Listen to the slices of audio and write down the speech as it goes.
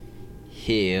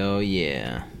Hell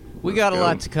yeah. We got a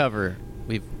lot to cover.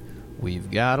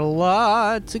 We've got a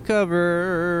lot to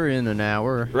cover in an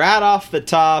hour. Right off the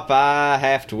top, I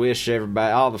have to wish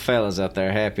everybody, all the fellas out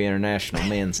there, happy International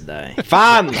Men's Day.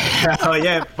 Finally. Oh,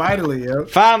 yeah, finally, yo.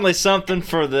 Finally something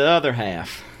for the other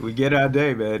half. We get our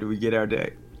day, man. We get our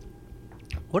day.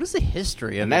 What is the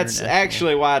history of And that's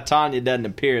actually why Tanya doesn't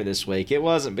appear this week. It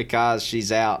wasn't because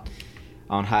she's out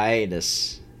on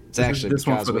hiatus. It's actually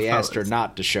because we asked her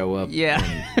not to show up.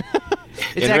 Yeah.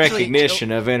 In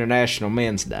recognition of International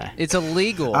Men's Day. It's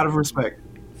illegal. Out of respect.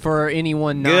 For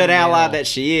anyone good ally that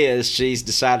she is, she's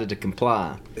decided to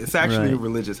comply. It's actually a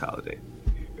religious holiday.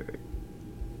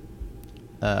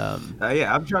 Yeah,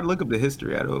 I'm trying to look up the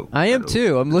history. I am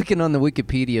too. I'm looking on the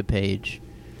Wikipedia page.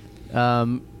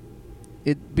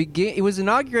 It was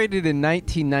inaugurated in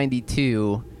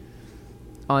 1992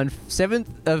 on 7th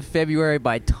of February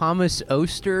by Thomas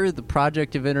Oster. The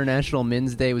project of International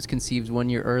Men's Day was conceived 1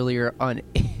 year earlier on...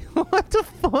 What the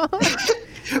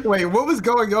fuck? Wait, what was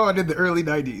going on in the early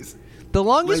 90s? The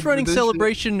longest running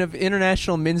celebration of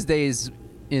International Men's Day is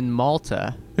in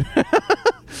Malta.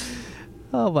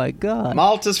 Oh my God.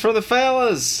 Malta's for the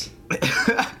fellas.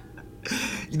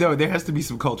 There has to be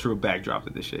some cultural backdrop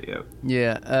to this shit, yo.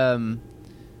 Yeah,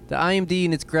 the IMD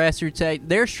and its grassroots,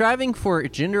 they're striving for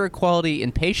gender equality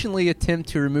and patiently attempt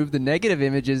to remove the negative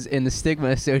images and the stigma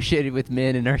associated with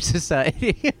men in our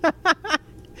society.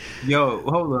 Yo,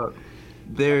 hold up.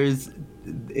 There's,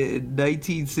 in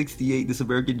 1968, this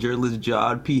American journalist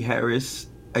John P. Harris,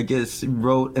 I guess,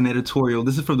 wrote an editorial.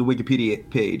 This is from the Wikipedia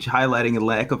page, highlighting a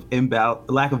lack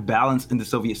of balance in the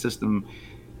Soviet system.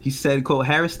 He said, quote,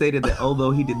 Harris stated that although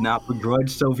he did not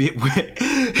begrudge Soviet women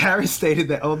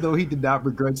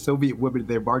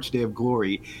their March Day of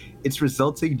Glory, its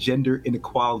resulting gender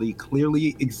inequality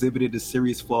clearly exhibited a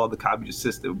serious flaw in the communist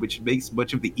system, which makes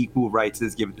much of the equal rights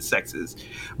as given to sexes.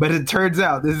 But it turns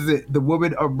out, this is it, the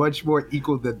women are much more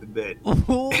equal than the men.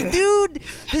 Oh, dude,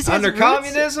 this under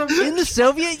communism in the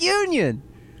Soviet Union.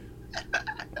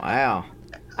 Wow.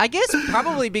 I guess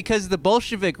probably because the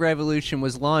Bolshevik Revolution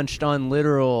was launched on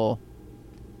literal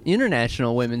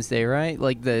International Women's Day, right?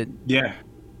 Yeah.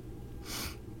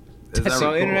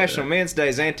 So International Men's Day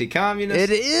is anti-communist? It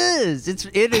is. It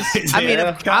is. I mean,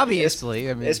 obviously.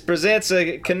 It presents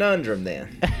a conundrum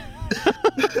then.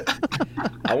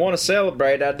 I want to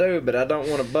celebrate, I do, but I don't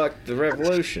want to buck the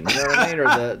revolution. You know what I mean?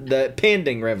 Or the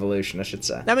pending revolution, I should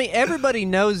say. I mean, everybody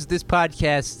knows this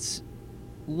podcast's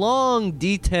long,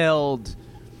 detailed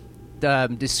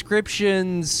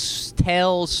descriptions,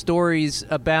 tales, stories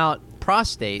about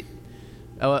prostate.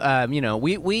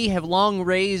 We have long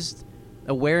raised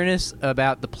awareness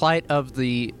about the plight of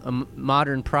the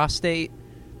modern prostate,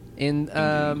 and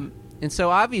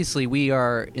so obviously we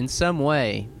are in some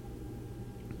way,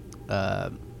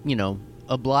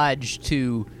 obliged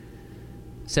to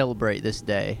celebrate this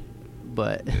day.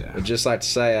 But I'd just like to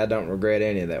say I don't regret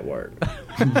any of that work.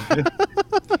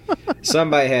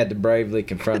 Somebody had to bravely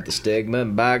confront the stigma,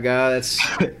 and by God,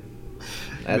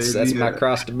 that's my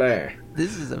cross to bear.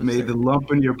 This is absurd. May the lump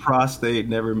in your prostate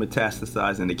never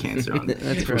metastasize into cancer.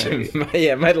 That's right.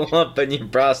 Yeah, may the lump in your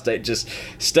prostate just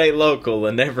stay local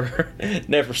and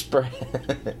never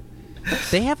spread.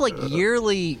 They have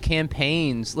yearly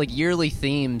campaigns, yearly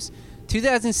themes.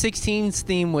 2016's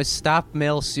theme was Stop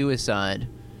Male Suicide.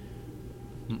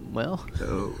 Well,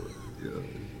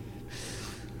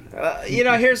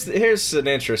 here's an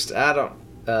interest.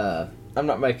 I'm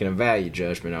not making a value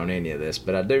judgment on any of this,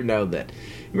 but I do know that.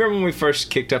 Remember when we first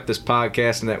kicked up this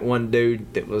podcast and that one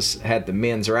dude that had the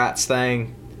men's rights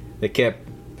thing that kept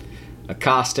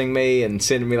accosting me and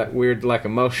sending me weird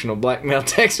emotional blackmail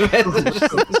text messages and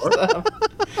stuff.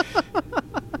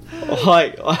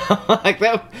 like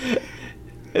that.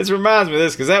 It reminds me of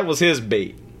this because that was his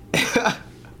beat.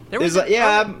 It's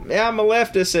I'm a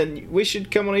leftist, and we should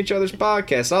come on each other's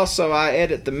podcasts. Also, I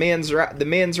edit the men's rights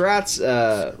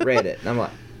Reddit. And I'm like,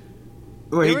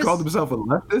 wait, he called himself a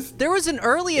leftist? There was an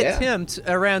early attempt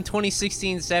around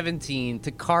 2016-17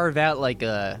 to carve out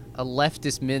a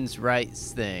leftist men's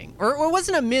rights thing, or it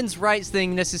wasn't a men's rights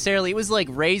thing necessarily. It was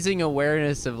raising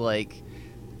awareness of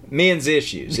men's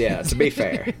issues. Yeah, to be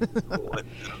fair. What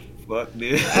the fuck,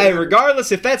 dude? Hey,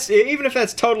 regardless even if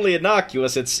that's totally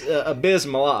innocuous, it's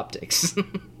abysmal optics.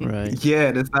 Right.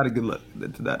 Yeah, that's not a good look.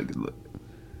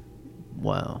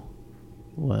 Wow.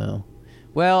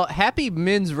 Well, happy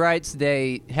Men's Rights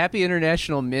Day. Happy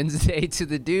International Men's Day to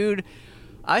the dude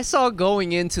I saw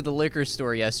going into the liquor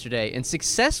store yesterday and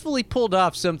successfully pulled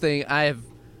off something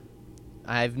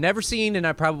I've never seen and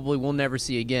I probably will never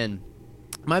see again.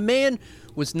 My man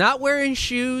was not wearing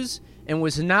shoes and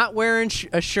was not wearing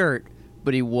a shirt,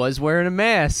 but he was wearing a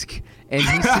mask, and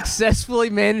he successfully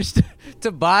managed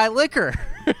to buy liquor.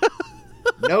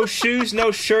 No shoes,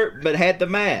 no shirt, but had the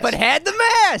mask. But had the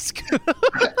mask.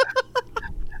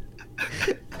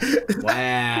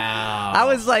 Wow. I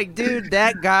was like, dude,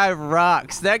 that guy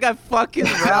rocks. That guy fucking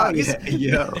rocks.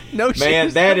 Yo. No Man,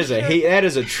 shoes, that no is a shirt. that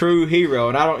is a true hero,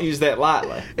 and I don't use that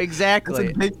lightly. Exactly.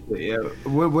 That's a big thing, yeah.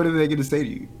 What are they going to say to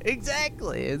you?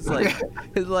 Exactly. It's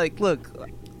like, look,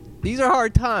 these are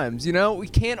hard times, you know? We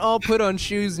can't all put on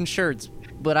shoes and shirts,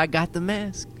 but I got the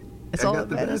mask. That's all that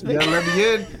matters, Yeah, man. let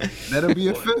me in. That'll be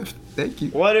a fifth. Thank you.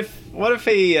 What if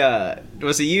he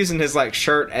was he using his like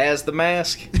shirt as the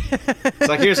mask? It's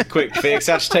like, here's a quick fix.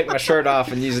 I'll just take my shirt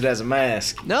off and use it as a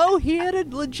mask. No, he had a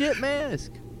legit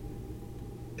mask.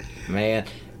 Man,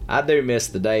 I do miss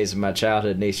the days of my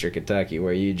childhood in Eastern Kentucky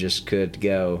where you just could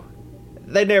go.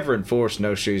 They never enforced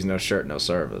no shoes, no shirt, no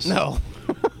service. No.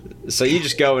 So you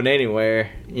just go in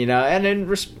anywhere, you know. And in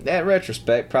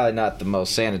retrospect, probably not the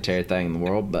most sanitary thing in the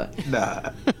world, but Nah.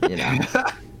 you know,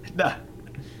 Nah.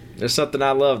 there's something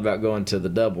I love about going to the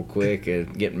Double Quick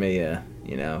and getting me a,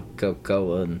 you know,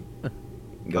 Coca-Cola and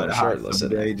going But hot shirtless in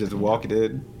someday, there. just walking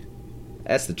in.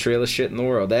 That's the trillest shit in the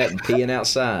world. That and peeing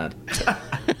outside.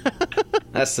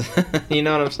 That's you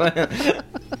know what I'm saying?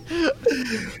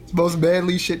 It's the most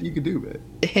manly shit you can do, man.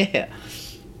 Yeah.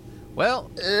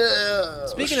 Well,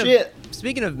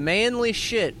 speaking of manly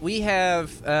shit, we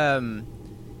have,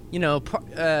 you know,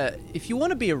 if you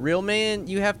want to be a real man,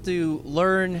 you have to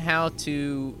learn how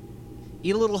to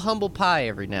eat a little humble pie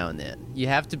every now and then. You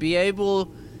have to be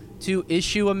able to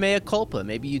issue a mea culpa.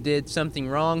 Maybe you did something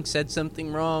wrong, said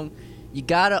something wrong. You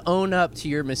gotta own up to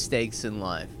your mistakes in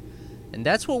life. And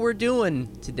that's what we're doing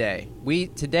today.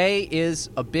 Today is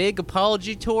a big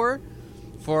apology tour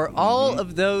for all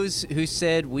of those who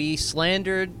said we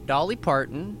slandered Dolly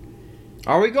Parton.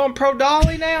 Are we going pro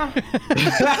Dolly now?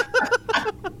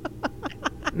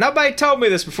 Nobody told me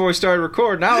this before we started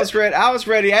recording. I was ready.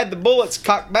 I had the bullets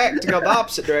cocked back to go the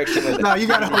opposite direction with it. No, you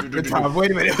gotta hold the time.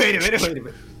 Wait a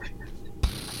minute.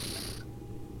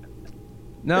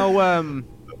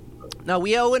 No,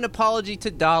 we owe an apology to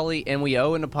Dolly, and we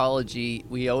owe another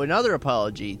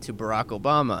apology to Barack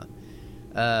Obama.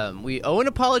 We owe an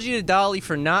apology to Dolly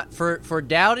for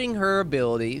doubting her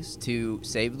abilities to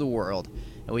save the world,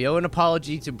 and we owe an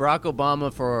apology to Barack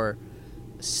Obama for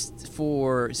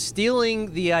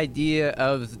stealing the idea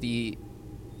of the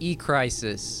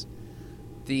E-crisis,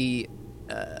 the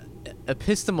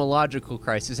epistemological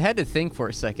crisis. I had to think for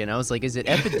a second. I was like, is it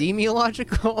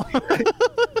epidemiological?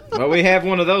 Well, we have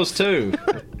one of those too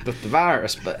with the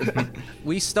virus, but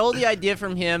We stole the idea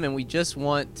from him, and we just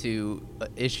want to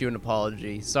issue an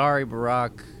apology. Sorry,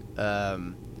 Barack.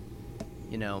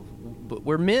 You know, but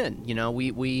we're men. You know,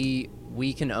 we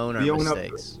can own our own up.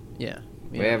 mistakes. Yeah.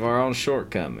 we have our own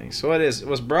shortcomings. So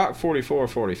was Brock 44 or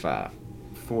 45?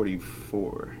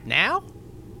 44. Now?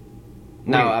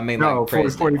 No, Wait, I mean no, like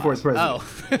 44 is president. Oh.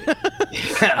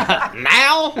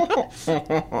 now.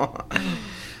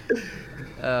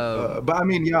 But I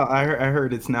mean, yeah, I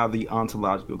heard it's now the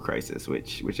ontological crisis,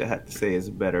 which I have to say is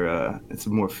a better, it's a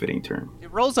more fitting term.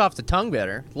 It rolls off the tongue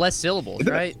better. Less syllables,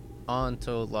 right?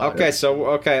 Ontological.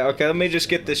 Okay. Let me just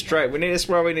get this straight. This is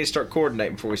where we need to start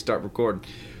coordinating before we start recording.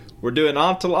 We're doing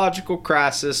ontological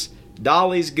crisis.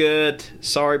 Dolly's good.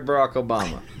 Sorry, Barack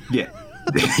Obama. Yeah.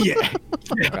 Yeah.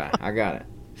 Okay, I got it.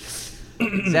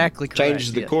 Exactly correct.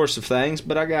 Changes the yes. course of things,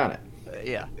 but I got it.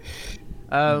 Yeah.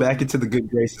 Back into the good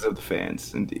graces of the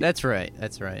fans, indeed. That's right.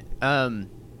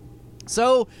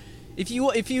 So, if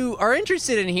you are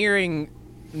interested in hearing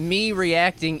me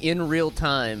reacting in real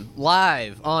time,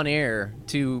 live on air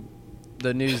to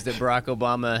the news that Barack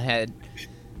Obama had,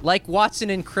 like Watson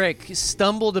and Crick,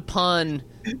 stumbled upon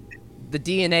the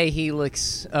DNA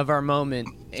helix of our moment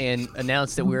and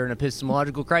announced that we're in an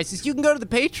epistemological crisis, you can go to the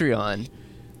Patreon,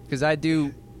 because I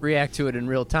do react to it in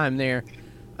real time there.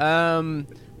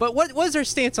 But what was our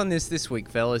stance on this week,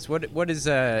 fellas? What is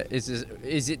it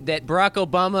that Barack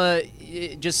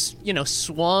Obama just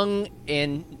swung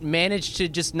and managed to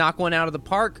just knock one out of the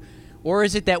park, or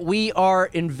is it that we are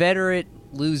inveterate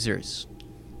losers?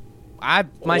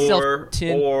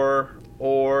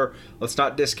 Or let's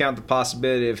not discount the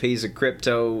possibility if he's a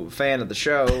crypto fan of the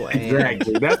show. And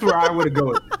exactly. That's where I would go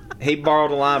with he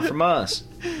borrowed a line from us.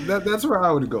 That's where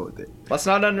I would go with it. Let's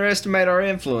not underestimate our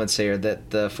influence here, that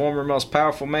the former most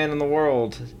powerful man in the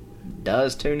world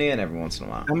does tune in every once in a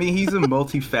while. I mean, he's a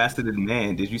multifaceted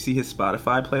man. Did you see his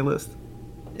Spotify playlist?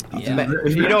 Yeah.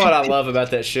 You know what I love about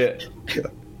that shit?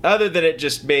 Other than it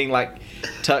just being like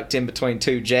tucked in between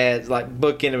two jazz, like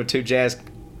bookended with two jazz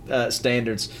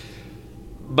standards.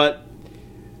 But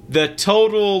the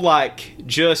total, like,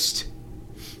 just...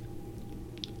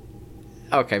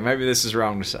 Okay, maybe this is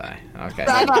wrong to say. Okay.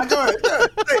 Go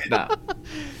ahead. No.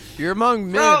 You're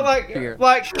among men. Bro,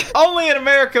 like only in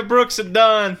America Brooks and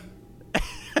Dunn.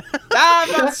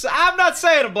 I'm not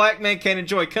saying a black man can't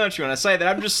enjoy country when I say that.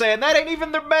 I'm just saying that ain't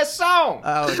even their best song.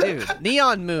 Oh, dude.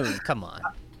 Neon Moon. Come on.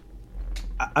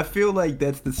 I feel like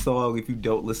that's the song if you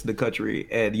don't listen to country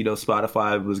and, you know,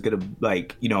 Spotify was going to,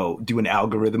 like, you know, do an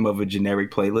algorithm of a generic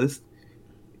playlist,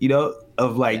 you know,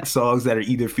 of, like, songs that are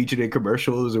either featured in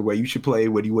commercials or where you should play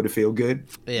when you want to feel good,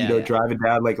 you know, driving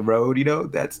down, like, a road, you know?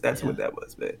 That's what that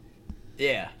was, man.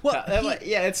 Yeah. Well,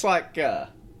 it's like...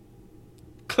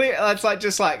 clear. It's like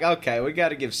just like, okay, we got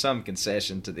to give some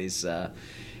concession to these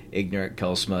ignorant,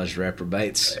 coal-smudged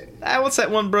reprobates. What's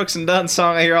that one Brooks and Dunn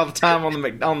song I hear all the time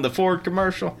on the Ford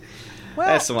commercial? Well,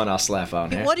 that's the one I'll slap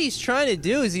on here. What he's trying to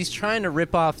do is he's trying to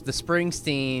rip off the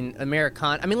Springsteen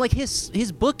Americana. I mean, like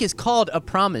his book is called A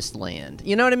Promised Land.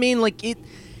 You know what I mean? Like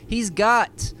he's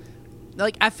got,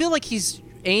 like, I feel like he's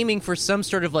aiming for some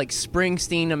sort of like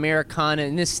Springsteen Americana,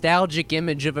 nostalgic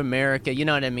image of America. You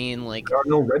know what I mean? Like, there are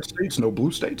no red states, no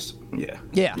blue states. Yeah.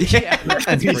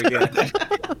 That's pretty good.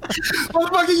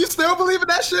 Motherfucker, you still believe in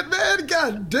that shit, man?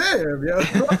 God damn,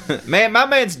 yo. Man, my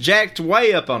man's jacked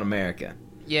way up on America.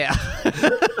 Yeah.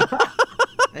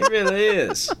 It really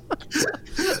is.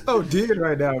 Oh, dig it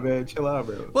right now, man. Chill out,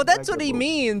 bro. Well, that's what he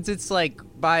means. It's like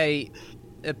by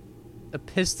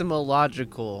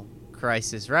epistemological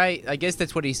crisis, right? I guess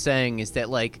that's what he's saying, is that,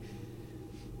 like,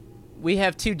 we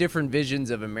have two different visions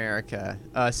of America,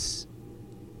 us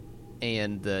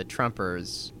and the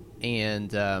Trumpers,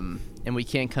 and we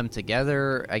can't come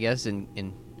together, I guess,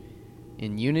 in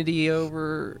unity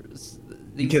over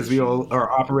these because we all are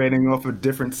operating off a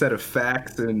different set of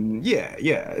facts, and yeah,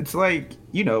 it's like,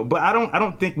 you know, but I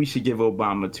don't think we should give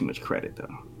Obama too much credit,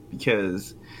 though,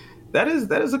 because that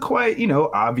is a quite, you know,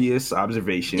 obvious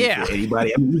observation for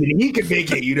anybody. I mean, he could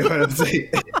make it, you know what I'm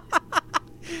saying?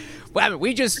 Well, I mean,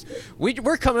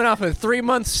 we're coming off a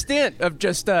 3-month stint of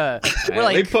just we're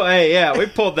like, we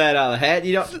pulled that out of the hat.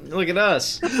 You don't look at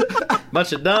us,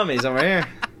 bunch of dummies over here.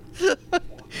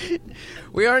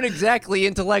 We aren't exactly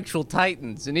intellectual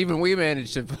titans, and even we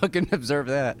managed to fucking observe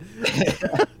that.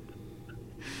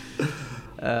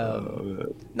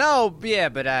 No, yeah,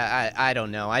 but I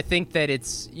don't know. I think that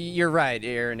you're right,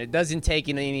 Aaron. It doesn't take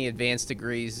any advanced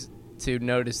degrees to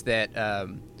notice that,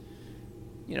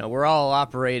 you know, we're all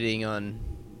operating on,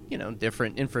 you know,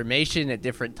 different information at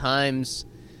different times.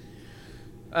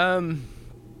 On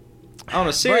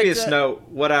a serious note,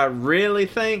 what I really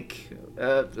think,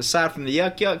 aside from the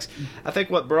yucks, I think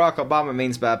what Barack Obama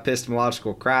means by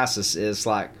epistemological crisis is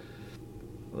like,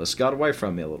 let's get away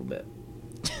from me a little bit.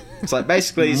 It's like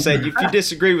basically he said, if you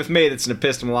disagree with me, that's an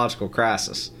epistemological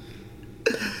crisis.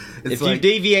 If you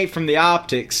deviate from the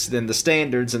optics, then the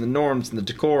standards and the norms and the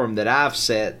decorum that I've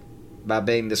set by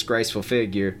being this graceful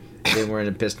figure, then we're in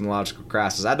an epistemological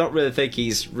crisis. I don't really think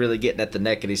he's really getting at the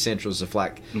naked essentials of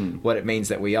like what it means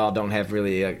that we all don't have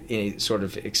really any sort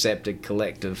of accepted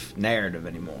collective narrative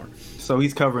anymore. So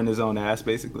he's covering his own ass,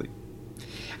 basically.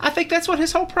 I think that's what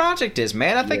his whole project is,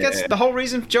 man. I think that's the whole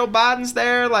reason Joe Biden's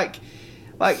there.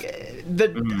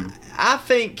 I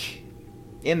think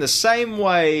in the same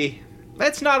way,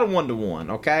 that's not a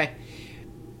 1-to-1, okay?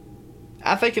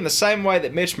 I think in the same way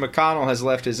that Mitch McConnell has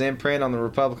left his imprint on the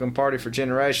Republican Party for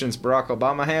generations, Barack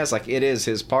Obama has. Like, it is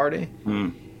his party.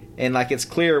 And, like, it's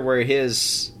clear where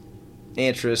his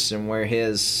interests and where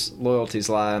his loyalties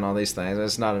lie and all these things.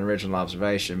 That's not an original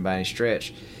observation by any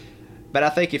stretch. But I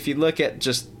think if you look at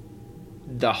just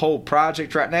the whole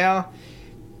project right now,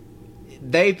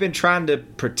 they've been trying to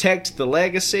protect the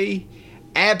legacy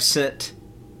absent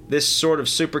this sort of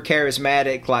super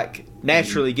charismatic, like,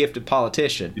 naturally gifted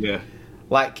politician. Yeah.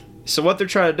 Like, so what they're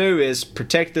trying to do is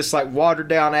protect this, like,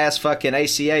 watered-down ass fucking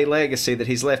ACA legacy that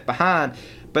he's left behind,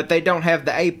 but they don't have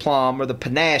the aplomb or the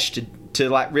panache to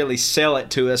like, really sell it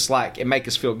to us, like, and make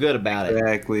us feel good about it.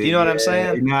 Exactly. Do you know what I'm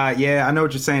saying? Yeah, I know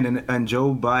what you're saying. And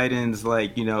Joe Biden's,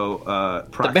 like, you know,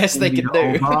 the best they can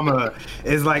do. Obama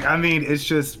is like, I mean, it's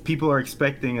just people are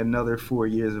expecting another 4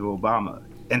 years of Obama.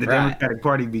 And the Democratic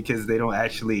Party, because they don't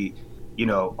actually, you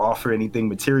know, offer anything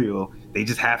material, they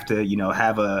just have to, you know,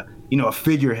 have a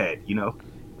figurehead, you know,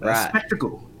 a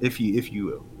spectacle, if you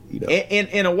will. You know?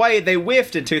 In a way, they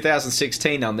whiffed in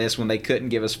 2016 on this when they couldn't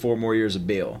give us 4 more years of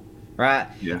Bill, right?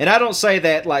 Yeah. And I don't say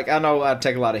that, like, I know I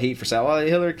take a lot of heat for saying, well,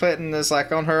 Hillary Clinton is,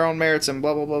 like, on her own merits and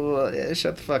blah, blah, blah, blah. Yeah,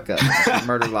 shut the fuck up. She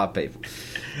murdered a lot of people.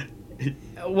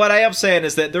 What I am saying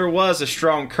is that there was a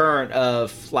strong current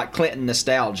of, like, Clinton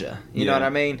nostalgia, you know what I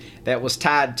mean, that was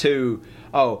tied to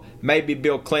oh, maybe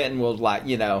Bill Clinton will, like,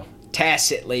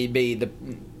 tacitly be the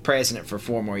president for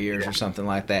 4 more years or something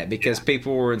like that, because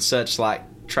people were in such, like,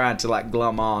 trying to, like,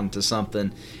 glum on to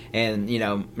something, and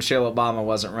Michelle Obama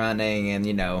wasn't running, and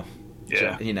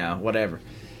whatever.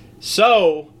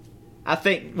 So I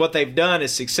think what they've done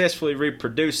is successfully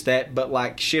reproduced that, but,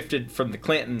 like, shifted from the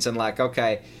Clintons and, like,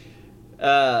 okay,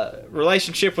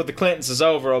 relationship with the Clintons is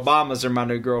over, Obamas are my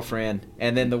new girlfriend,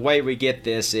 and then the way we get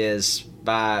this is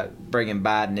by bringing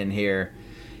Biden in here,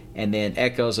 and then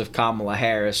echoes of Kamala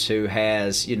Harris, who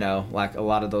has, like, a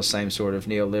lot of those same sort of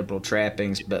neoliberal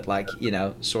trappings, but, like,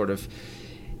 sort of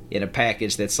in a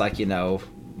package that's, like,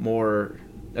 more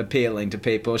appealing to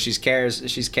people. She's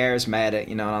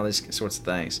charismatic, and all these sorts of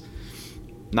things.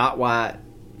 Not white,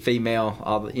 female,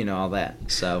 all that.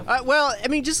 So well, I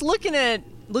mean, just looking at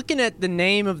the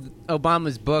name of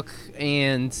Obama's book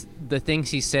and the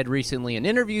things he said recently in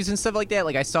interviews and stuff like that,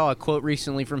 like, I saw a quote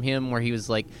recently from him where he was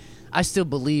like, I still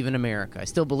believe in America. I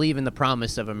still believe in the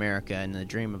promise of America and the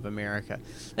dream of America.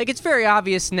 Like, it's very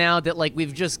obvious now that, like,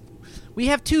 we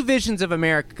have 2 visions of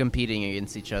America competing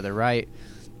against each other, right?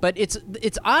 But its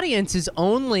audience is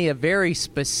only a very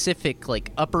specific,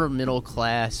 like, upper middle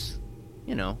class,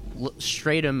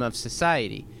 stratum of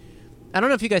society. I don't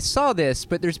know if you guys saw this,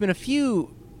 but there's been a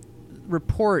few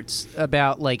reports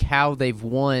about, like, how they've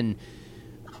won,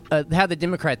 how the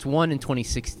Democrats won in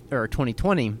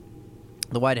 2020.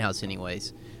 The White House,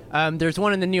 anyways. There's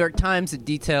one in the New York Times that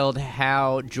detailed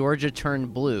how Georgia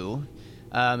turned blue.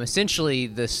 Essentially,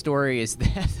 the story is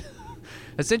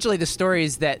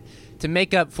that to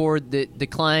make up for the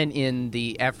decline in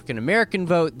the African American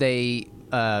vote, they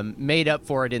made up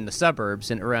for it in the suburbs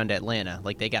and around Atlanta.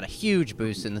 Like, they got a huge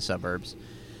boost in the suburbs.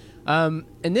 And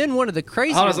then one of the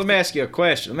crazy. Hold on, let me ask you a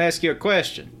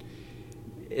question.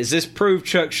 Is this prove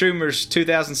Chuck Schumer's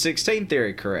 2016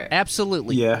 theory correct?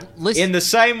 Absolutely. Yeah. Listen. In the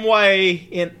same way,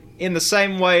 in the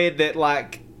same way that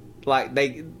like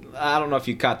they, I don't know if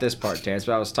you caught this part, Terrence,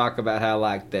 but I was talking about how,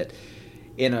 like, that,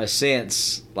 in a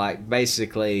sense, like,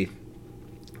 basically,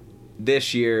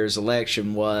 this year's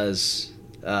election was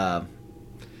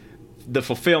the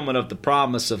fulfillment of the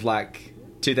promise of, like,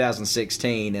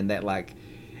 2016, and that, like,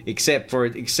 except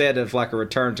of, like, a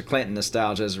return to Clinton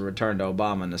nostalgia, as a return to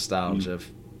Obama nostalgia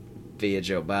via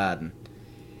Joe Biden.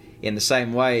 In the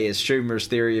same way as Schumer's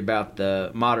theory about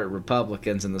the moderate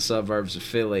Republicans in the suburbs of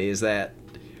Philly, is that,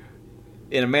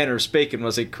 in a manner of speaking,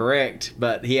 was it correct,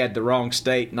 but he had the wrong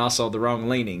state and also the wrong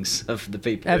leanings of the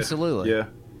people. Absolutely. Yeah.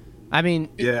 I mean,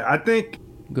 yeah, I think.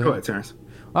 Go ahead, Terrence.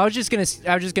 I was just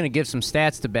gonna give some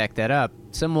stats to back that up.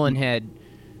 Someone had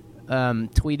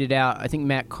tweeted out, I think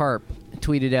Matt Karp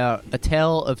tweeted out, a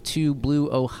tale of 2 blue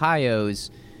Ohios.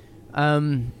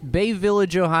 Bay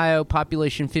Village, Ohio,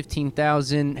 population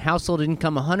 15,000, household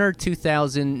income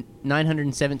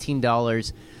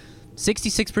 $102,917.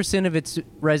 66% of its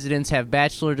residents have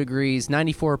bachelor degrees,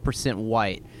 94%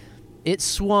 white. It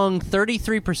swung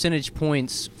 33 percentage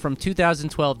points from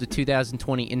 2012 to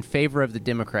 2020 in favor of the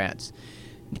Democrats.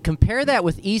 Compare that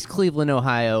with East Cleveland,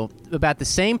 Ohio, about the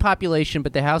same population,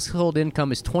 but the household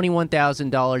income is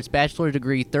 $21,000, bachelor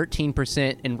degree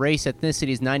 13%, and race ethnicity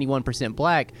is 91%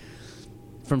 black.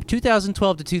 From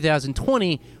 2012 to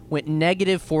 2020, went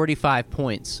negative 45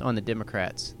 points on the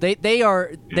Democrats. They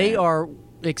are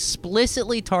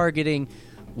explicitly targeting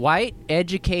white,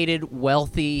 educated,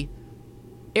 wealthy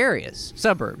areas,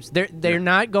 suburbs. They're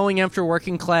not going after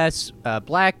working class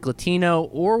black, Latino,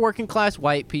 or working class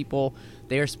white people.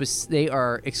 They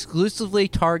are exclusively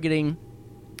targeting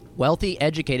wealthy,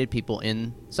 educated people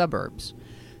in suburbs,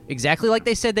 exactly like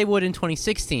they said they would in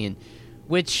 2016.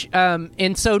 Which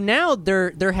and so now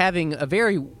they're having a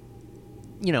very,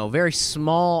 very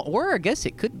small, or I guess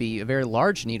it could be a very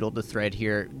large needle to thread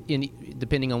here,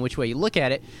 depending on which way you look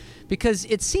at it, because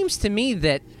it seems to me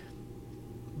that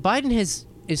Biden is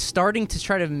starting to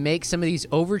try to make some of these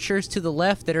overtures to the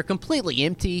left that are completely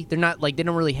empty. They're not, like, they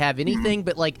don't really have anything,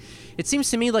 but, like, it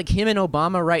seems to me like him and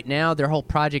Obama right now, their whole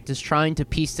project is trying to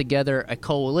piece together a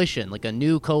coalition, like a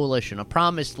new coalition, a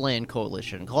promised land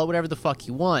coalition, call it whatever the fuck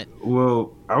you want.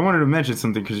 Well, I wanted to mention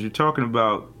something, because you're talking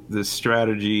about the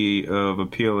strategy of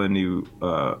appealing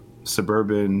to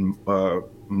suburban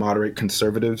moderate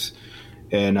conservatives,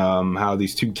 and how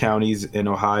these 2 counties in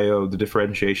Ohio, the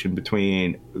differentiation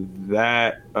between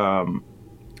that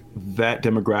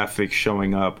demographic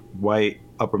showing up, white,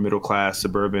 upper middle class,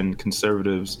 suburban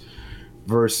conservatives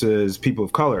versus people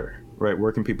of color, right,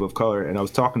 working people of color. And I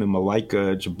was talking to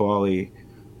Malika Jabali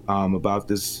about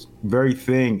this very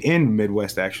thing in the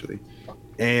Midwest, actually.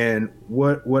 And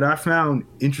what I found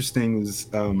interesting is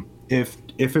if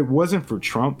it wasn't for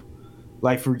Trump,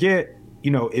 like, forget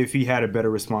if he had a better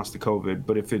response to COVID.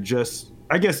 But if it just,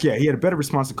 I guess, yeah, he had a better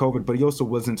response to COVID, but he also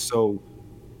wasn't so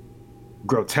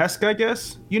grotesque, I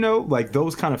guess. Like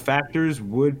those kind of factors,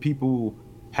 would people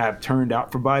have turned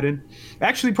out for Biden?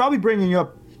 Actually, probably bringing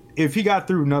up, if he got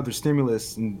through another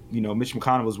stimulus and, Mitch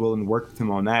McConnell was willing to work with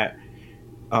him on that,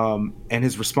 and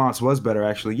his response was better,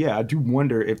 actually, yeah, I do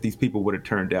wonder if these people would have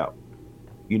turned out,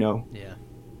 Yeah.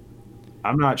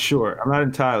 I'm not sure. I'm not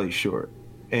entirely sure.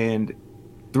 And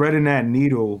threading that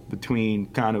needle between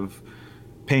kind of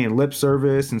paying lip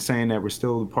service and saying that we're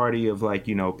still the party of, like,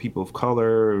 people of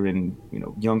color and,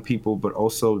 young people, but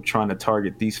also trying to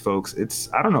target these folks,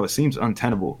 I don't know, it seems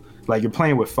untenable. Like you're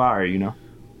playing with fire,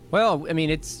 Well, I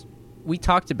mean, we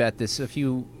talked about this a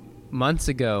few months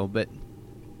ago, but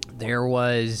there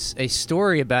was a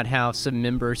story about how some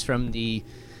members from I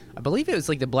believe it was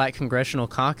like the Black Congressional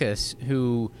Caucus,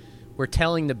 who were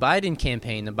telling the Biden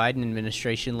campaign, the Biden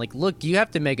administration, like, look, you have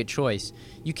to make a choice.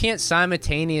 You can't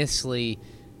simultaneously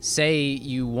say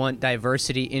you want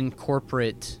diversity in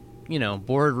corporate,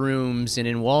 boardrooms and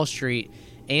in Wall Street,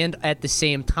 and at the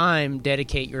same time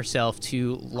dedicate yourself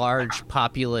to large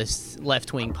populist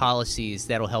left-wing policies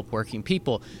that'll help working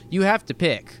people. You have to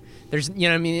pick. There's,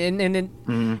 what I mean, and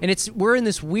we're in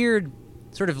this weird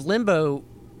sort of limbo.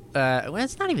 Well,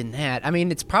 it's not even that. I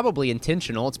mean, it's probably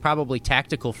intentional. It's probably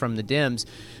tactical from the Dems,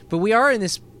 but we are in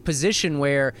this position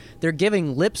where they're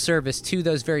giving lip service to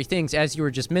those very things, as you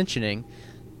were just mentioning,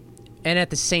 and at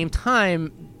the same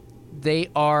time, they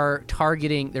are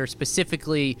targeting. They're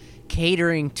specifically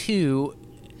catering to,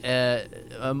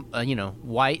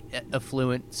 white,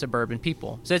 affluent, suburban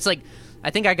people. So it's like, I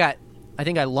think I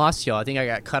lost y'all. I think I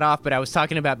got cut off, but I was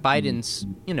talking about Biden's,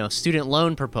 student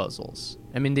loan proposals.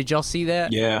 I mean, did y'all see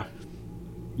that? Yeah.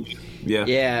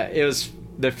 Yeah, it was,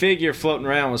 the figure floating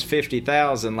around was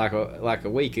 50,000 like a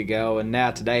week ago, and now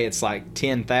today it's like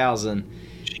 10,000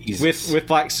 with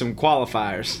like some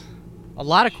qualifiers. A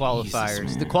lot of qualifiers.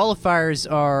 Jesus, the qualifiers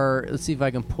are, let's see if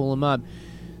I can pull them up.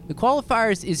 The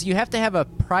qualifiers is you have to have a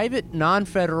private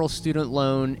non-federal student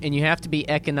loan, and you have to be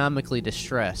economically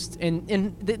distressed. And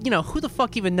who the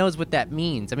fuck even knows what that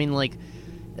means? I mean, like,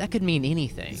 that could mean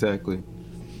anything. Exactly.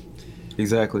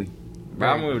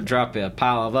 I'm going to drop a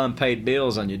pile of unpaid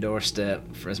bills on your doorstep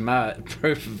as my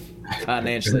proof of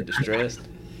financially distressed.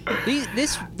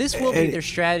 This will be their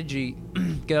strategy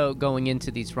going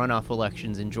into these runoff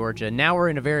elections in Georgia. Now we're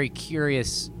in a very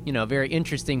curious, very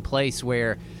interesting place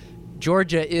where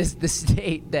Georgia is the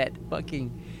state that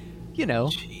fucking,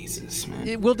 Jesus, man.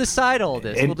 It will decide all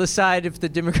this. We'll decide if the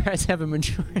Democrats have a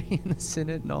majority in the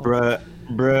Senate and all.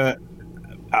 Bruh,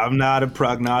 I'm not a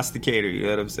prognosticator, you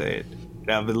know what I'm saying?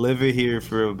 I've been living here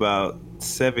for about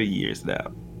 7 years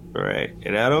now, right?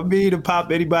 And I don't mean to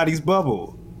pop anybody's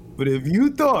bubble, but if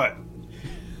you thought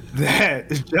that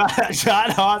John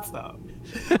Ossoff,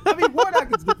 I mean,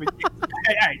 Warnock is different.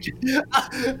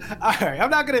 All right, I'm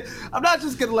not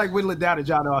just gonna like whittle it down to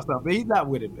John Ossoff, but he's not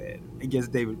winning, man,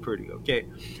 against David Perdue. Okay,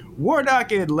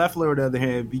 Warnock and Loeffler, on the other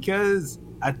hand, because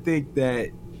I think that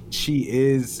she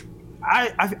is.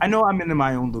 I know I'm in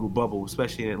my own little bubble,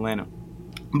 especially in Atlanta.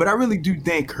 But I really do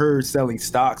think her selling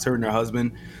stocks, her and her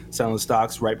husband selling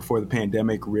stocks right before the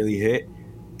pandemic really hit,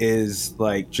 is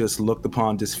like just looked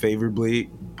upon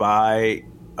disfavorably by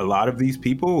a lot of these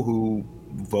people who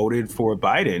voted for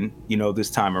Biden, this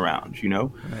time around,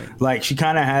 Right. Like she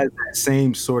kind of has that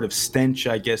same sort of stench,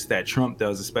 I guess, that Trump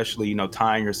does, especially,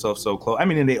 tying herself so close. I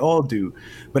mean, and they all do.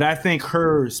 But I think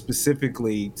her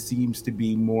specifically seems to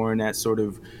be more in that sort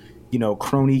of,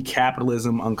 crony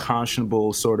capitalism,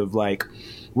 unconscionable sort of like,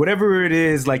 whatever it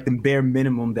is, like the bare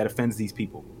minimum that offends these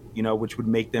people, which would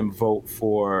make them vote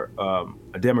for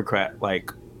a Democrat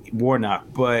like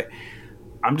Warnock. But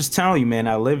I'm just telling you, man,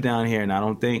 I live down here, and I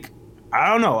don't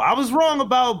know. I was wrong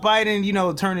about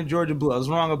Biden, turning Georgia blue. I was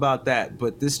wrong about that.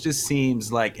 But this just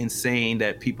seems like insane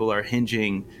that people are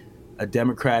hinging a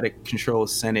Democratic-controlled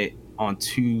Senate on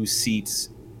 2 seats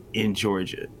in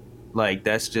Georgia. Like,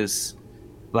 that's just,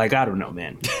 like, I don't know,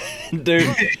 man.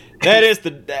 Dude. That's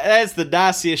the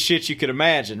diciest shit you could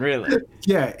imagine, really.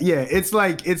 Yeah. It's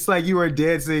like you are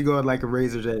dancing on like a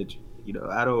razor's edge.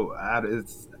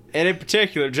 It's, and in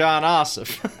particular, John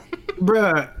Ossoff.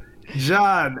 Bruh,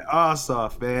 John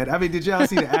Ossoff, man. I mean, did y'all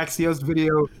see the Axios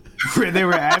video where they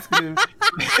were asking him?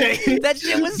 That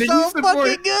shit was so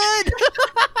fucking good.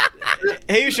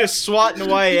 He was just swatting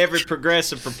away every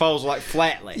progressive proposal like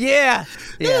flatly. Yeah.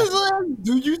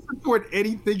 Do you support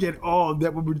anything at all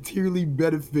that would materially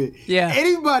benefit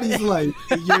anybody's life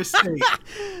in your state?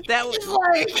 That was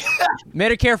like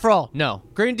Medicare for all, no.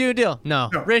 Green New Deal, no.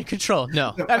 Rent control,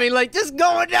 no. I mean, like, just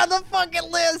going down the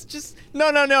fucking list, just no.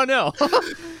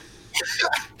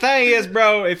 Thing is,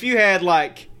 bro, if you had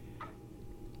like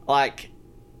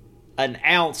an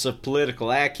ounce of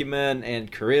political acumen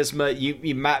and charisma,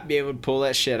 you might be able to pull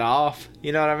that shit off.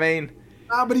 You know what I mean?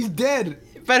 Nah, but he's dead.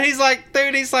 But he's like,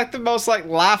 dude, he's like the most like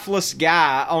lifeless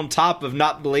guy on top of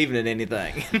not believing in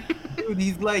anything. Dude,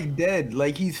 he's like dead.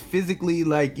 Like he's physically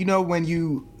like, when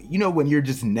you're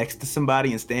just next to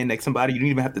somebody and stand next to somebody, you don't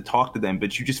even have to talk to them,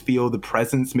 but you just feel the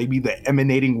presence, maybe the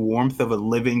emanating warmth of a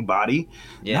living body.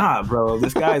 Yeah. Nah, bro,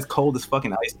 this guy is cold as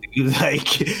fucking ice. Dude. Like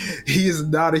he is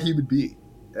not a human being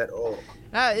at all.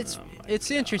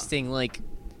 It's interesting. Like,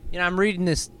 I'm reading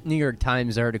this New York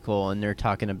Times article, and they're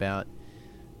talking about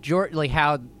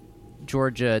how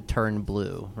Georgia turned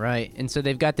blue, right? And so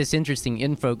they've got this interesting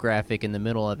infographic in the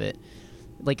middle of it,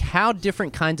 like how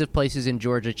different kinds of places in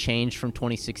Georgia changed from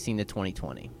 2016 to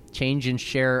 2020. Change in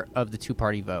share of the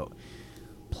two-party vote.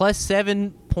 Plus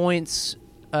 7 points.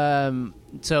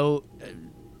 So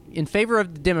in favor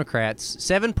of the Democrats,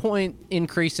 7-point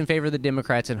increase in favor of the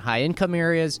Democrats in high-income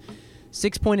areas,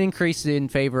 6-point increase in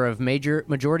favor of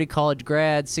majority college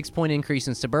grads, 6-point increase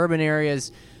in suburban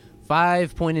areas,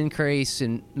 5-point increase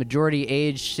in majority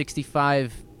age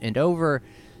 65 and over,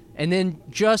 and then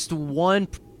just 1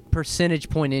 percentage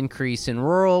point increase in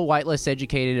rural, white, less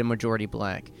educated, and majority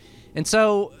black. And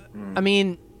so, I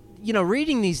mean,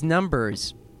 reading these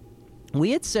numbers,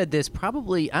 we had said this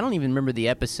probably, I don't even remember the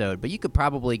episode, but you could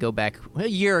probably go back a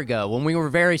year ago when we were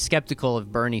very skeptical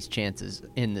of Bernie's chances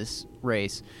in this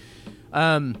race.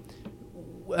 The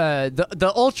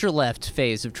ultra left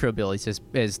phase of Trillbillies, as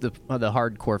the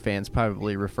hardcore fans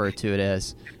probably refer to it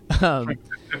as.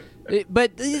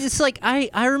 But it's like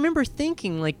I remember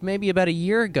thinking, like, maybe about a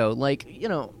year ago, like,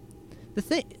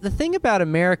 the thing about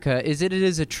America is that it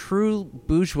is a true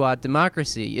bourgeois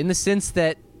democracy, in the sense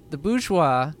that the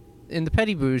bourgeois and the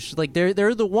petty bourge, like,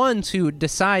 they're the ones who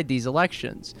decide these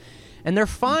elections, and they're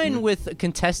fine with a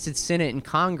contested Senate and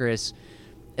Congress,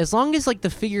 as long as, like, the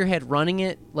figurehead running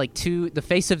it, like, to the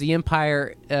face of the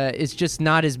empire, is just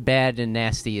not as bad and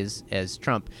nasty as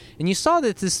Trump. And you saw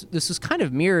that this was kind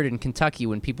of mirrored in Kentucky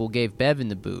when people gave Bevin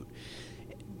the boot.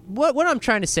 What I'm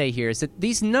trying to say here is that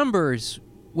these numbers,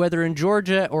 whether in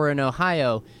Georgia or in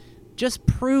Ohio, just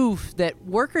prove that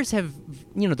workers have,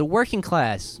 the working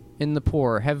class and the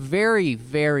poor have very,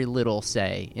 very little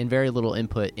say and very little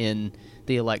input in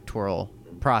the electoral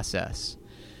process.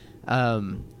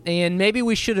 And maybe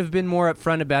we should have been more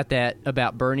upfront about that,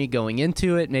 about Bernie going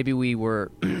into it. Maybe we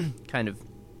were kind of,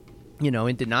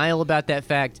 in denial about that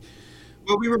fact.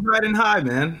 Well, we were riding high,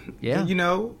 man. Yeah. We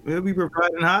were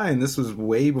riding high, and this was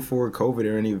way before COVID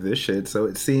or any of this shit. So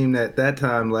it seemed at that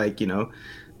time like, the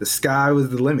sky was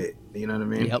the limit. You know what I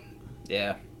mean? Yep.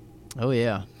 Yeah. Oh,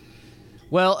 yeah.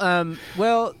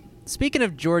 Well, speaking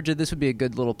of Georgia, this would be a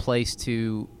good little place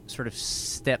to sort of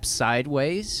step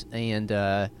sideways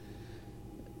and,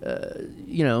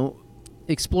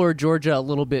 explore Georgia a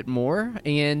little bit more,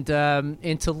 and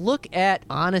to look at,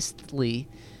 honestly,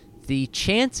 the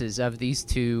chances of these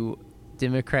two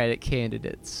Democratic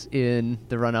candidates in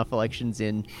the runoff elections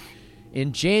in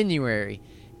January,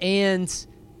 and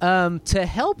to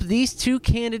help these two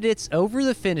candidates over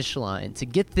the finish line, to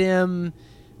get them,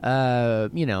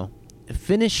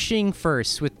 finishing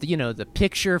first with the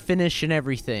picture finish and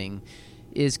everything,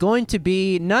 is going to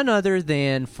be none other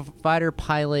than fighter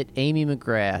pilot Amy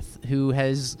McGrath, who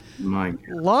has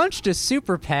launched a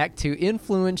super PAC to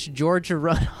influence Georgia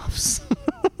runoffs.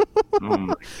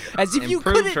 As if you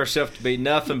proved herself to be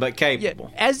nothing but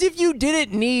capable. Yeah, as if you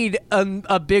didn't need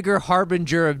a bigger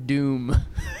harbinger of doom.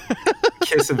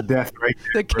 Kiss of death, right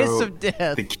there, The kiss of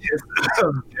death. The kiss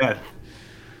of death.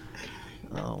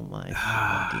 Oh my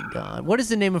fucking God! What is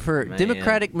the name of her? Man.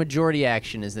 Democratic Majority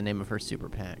Action is the name of her super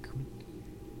PAC.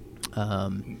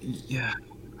 Yeah.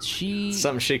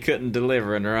 Something she couldn't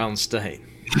deliver in her own state.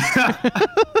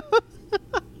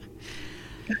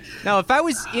 Now, if I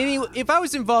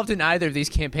was involved in either of these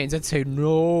campaigns, I'd say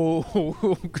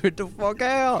no, get the fuck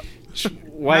out.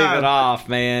 Wave it off,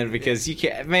 man, because you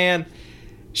can't, man.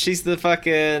 She's the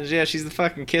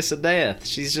fucking kiss of death.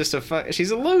 She's just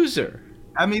she's a loser.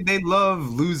 I mean, they love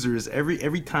losers.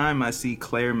 Every time I see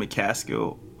Claire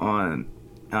McCaskill on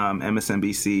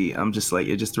MSNBC, I'm just like,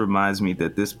 it just reminds me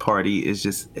that this party is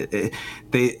just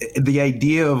the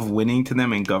idea of winning to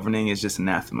them and governing is just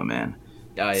anathema, man.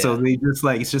 Oh, yeah. So they just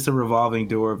like, it's just a revolving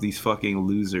door of these fucking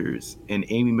losers. And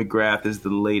Amy McGrath is the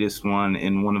latest one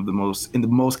in the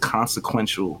most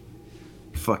consequential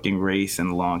fucking race in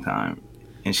a long time,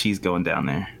 and she's going down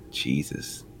there.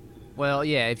 Jesus. Well,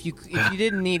 yeah. If you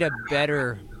didn't need a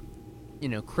better,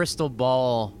 crystal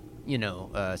ball,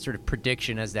 sort of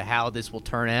prediction as to how this will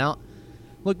turn out,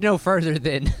 look no further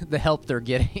than the help they're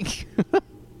getting.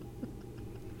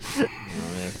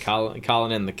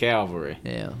 Calling in the cavalry.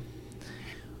 Yeah.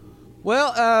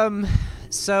 Well,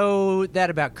 so that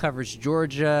about covers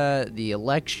Georgia, the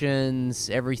elections,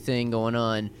 everything going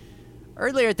on.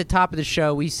 Earlier at the top of the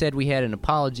show, we said we had an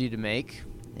apology to make,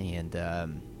 and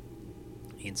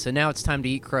so now it's time to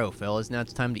eat crow, fellas. Now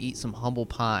it's time to eat some humble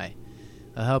pie.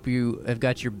 I hope you have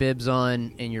got your bibs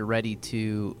on and you're ready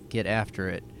to get after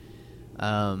it,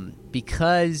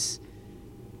 because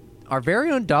our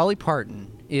very own Dolly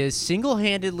Parton is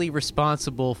single-handedly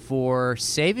responsible for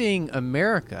saving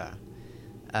America,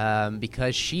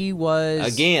 because she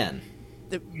was... Again.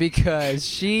 Because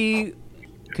she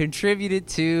contributed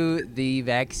to the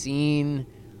vaccine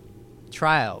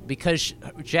trial. Because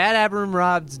Jad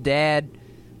Abumrad dad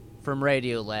from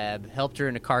Radiolab helped her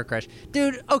in a car crash.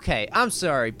 Dude, okay, I'm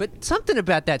sorry, but something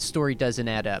about that story doesn't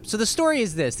add up. So the story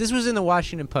is this. This was in the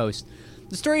Washington Post.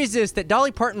 The story is this, that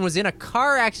Dolly Parton was in a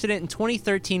car accident in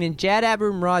 2013, and Jad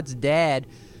Abumrad's dad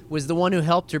was the one who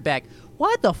helped her back.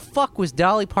 Why the fuck was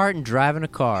Dolly Parton driving a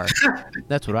car?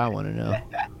 That's what I want to know.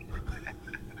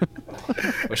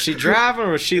 Was she driving,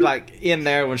 or was she, like, in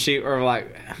there when she, or,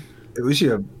 like... Was she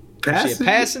a passenger? Was she a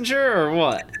passenger, or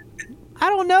what? I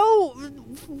don't know.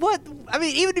 What? I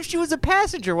mean, even if she was a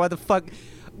passenger, why the fuck...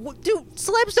 Dude,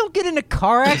 celebs don't get into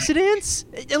car accidents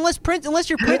unless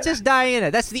you're Princess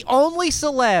Diana. That's the only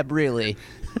celeb, really.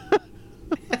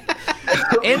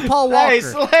 And Paul Walker. Hey,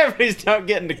 celebrities don't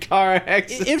get into car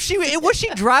accidents. Was she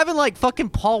driving like fucking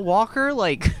Paul Walker?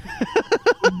 Like,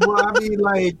 Well, I mean,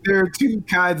 like, there are two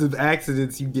kinds of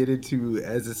accidents you get into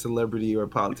as a celebrity or a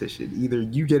politician. Either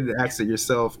you get in an accident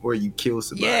yourself, or you kill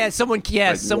somebody. yeah, someone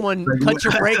cut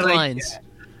your brake lines.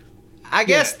 I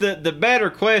guess the better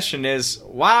question is,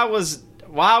 why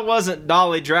wasn't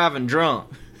Dolly driving drunk?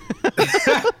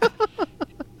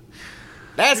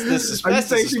 That's the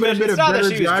suspicion. It's not that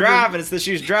she was driving; it's that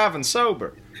she was driving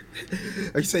sober.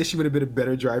 Are you saying she would have been a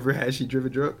better driver had she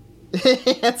driven drunk?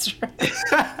 That's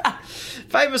right.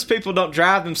 Famous people don't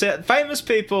drive themselves. Famous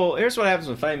people. Here's what happens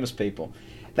with famous people: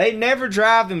 they never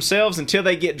drive themselves until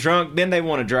they get drunk. Then they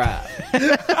want to drive.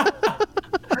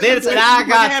 Then it's like,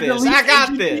 I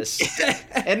got this,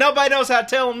 and nobody knows how to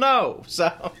tell them no.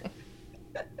 So,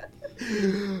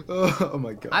 Oh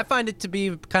my god! I find it to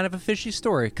be kind of a fishy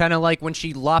story, kind of like when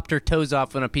she lopped her toes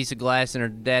off on a piece of glass and her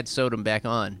dad sewed them back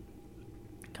on.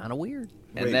 Kind of weird.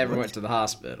 And Wait, never what? went to the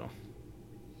hospital.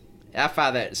 I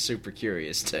find that super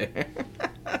curious too.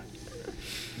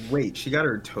 Wait, she got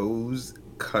her toes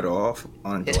cut off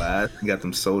on glass and got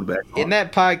them sewed back on. In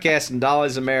that podcast in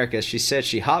Dolly's America, she said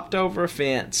she hopped over a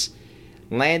fence,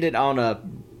 landed on a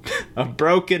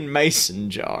broken mason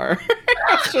jar.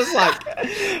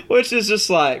 which is just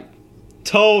like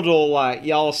total like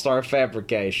y'all star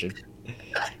fabrication.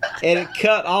 And it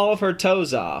cut all of her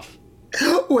toes off.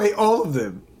 Wait, all of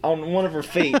them? On one of her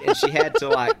feet, and she had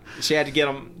to get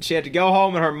them. She had to go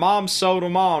home, and her mom sewed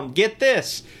them on. Get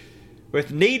this,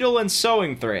 with needle and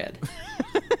sewing thread.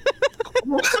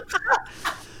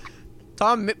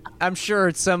 Tom, I'm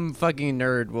sure some fucking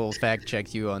nerd will fact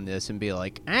check you on this and be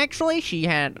like, actually, she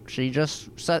just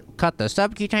cut the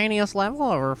subcutaneous level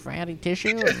of her fatty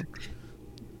tissue. And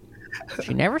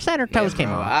she never said her toes came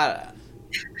off.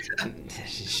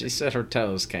 She said her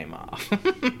toes came off.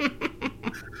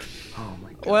 Oh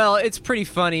my god! Well, it's pretty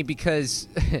funny because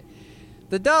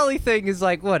the Dolly thing is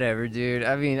like, whatever, dude.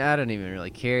 I mean, I don't even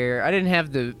really care. I didn't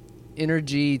have the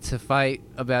energy to fight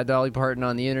about Dolly Parton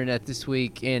on the internet this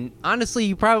week, and honestly,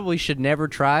 you probably should never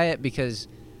try it because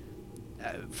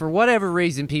for whatever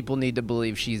reason, people need to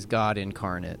believe she's God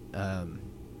incarnate.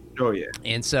 Oh yeah.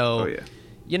 And so, Oh yeah.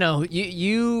 you know,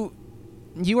 you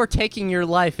are taking your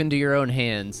life into your own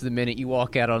hands the minute you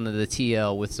walk out onto the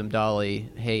TL with some Dolly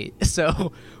hate.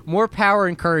 So, more power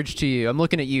and courage to you. I'm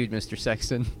looking at you, Mr.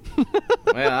 Sexton.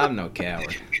 Well, I'm no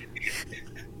coward.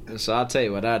 So I'll tell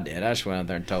you what I did. I just went out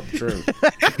there and told the truth.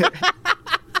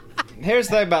 Here's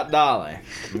the thing about Dolly.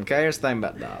 Okay, here's the thing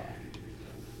about Dolly.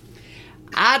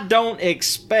 I don't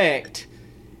expect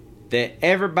that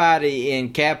everybody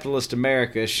in capitalist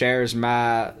America shares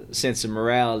my sense of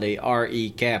morality, re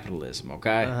capitalism,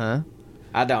 okay? Uh-huh.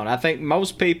 I don't. I think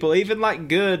most people, even like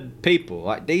good people,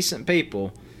 like decent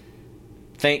people,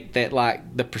 think that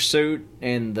like the pursuit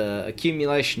and the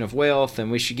accumulation of wealth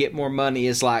and we should get more money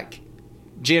is like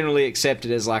generally accepted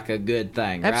as like a good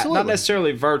thing, right? Absolutely. Not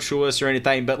necessarily virtuous or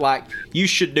anything, but like you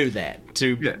should do that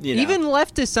to you know, even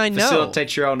leftists I know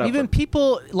facilitate your own even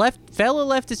upward. fellow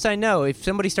leftists I know, if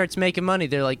somebody starts making money,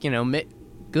 they're like, you know,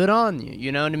 good on you.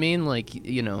 You know what I mean? Like,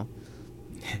 you know,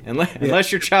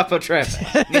 unless you're Chapo Trap.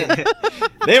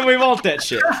 Then we want that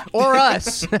shit. Or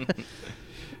us.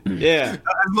 Yeah.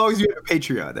 As long as you have a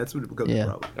Patreon, that's when it becomes a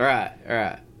problem. All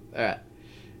right.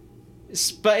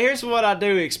 But here's what I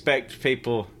do expect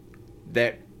people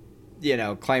that,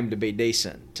 claim to be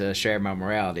decent to share my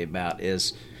morality about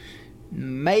is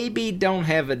maybe don't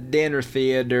have a dinner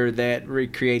theater that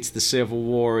recreates the Civil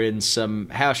War in some,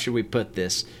 how should we put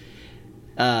this,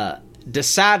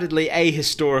 decidedly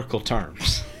ahistorical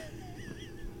terms.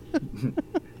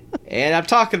 And I'm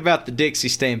talking about the Dixie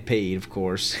Stampede, of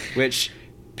course, which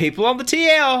people on the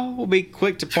TL will be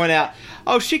quick to point out,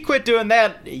 oh, she quit doing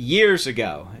that years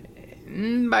ago.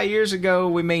 By years ago,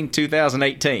 we mean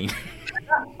 2018.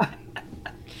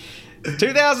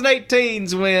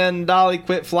 2018's when Dolly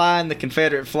quit flying the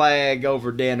Confederate flag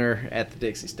over dinner at the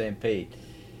Dixie Stampede.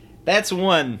 That's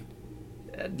one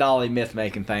Dolly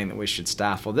myth-making thing that we should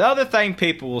stifle. The other thing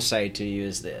people will say to you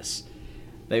is this.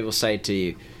 They will say to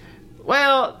you,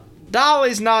 well,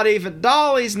 Dolly's not even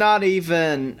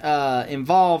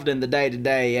involved in the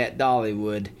day-to-day at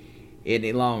Dollywood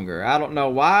any longer. I don't know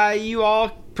why you all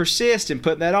persist in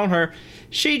putting that on her.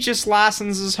 She just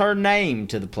licenses her name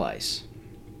to the place.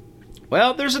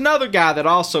 Well, there's another guy that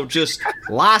also just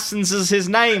licenses his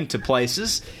name to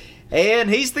places, and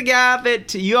he's the guy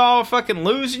that you all are fucking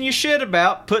losing your shit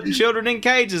about, putting children in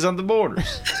cages on the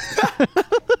borders.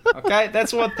 Okay,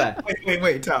 that's one thing.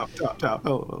 Wait, Tom.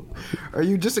 Hold on. Are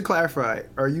you, just to clarify,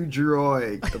 are you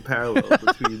drawing a parallel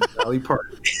between Dolly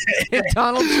Parton And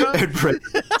Donald Trump? and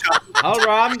President Trump? Hold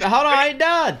on,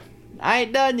 I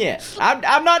ain't done yet.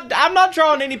 I'm not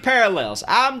drawing any parallels.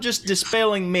 I'm just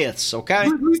dispelling myths, okay?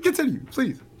 Please continue,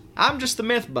 please. I'm just the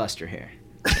myth buster here.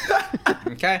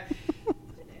 Okay?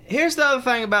 Here's the other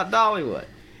thing about Dollywood.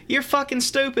 You're fucking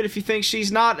stupid if you think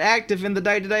she's not active in the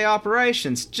day-to-day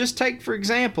operations. Just take, for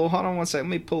example, hold on one second,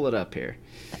 let me pull it up here.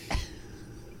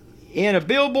 In a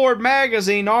Billboard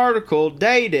magazine article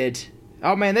dated,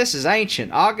 oh man, this is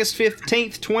ancient, August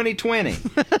 15th, 2020.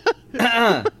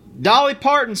 Dolly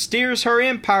Parton steers her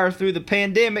empire through the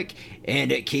pandemic,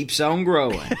 and it keeps on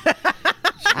growing.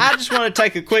 I just want to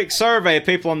take a quick survey of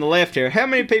people on the left here. How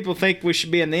many people think we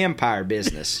should be in the empire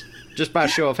business? Just by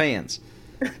show of hands.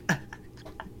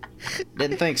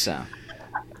 Didn't think so.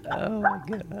 Oh my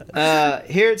god.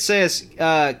 Here it says,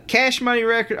 Cash Money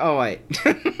Records. Oh, wait.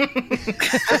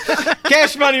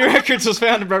 Cash Money Records was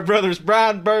founded by brothers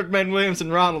Brian Birdman Williams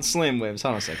and Ronald Slim Williams.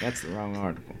 Hold on a second. That's the wrong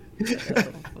article.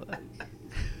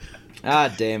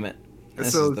 Ah, damn it.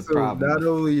 This is the problem. Not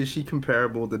only is she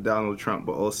comparable to Donald Trump,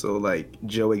 but also like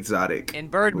Joe Exotic And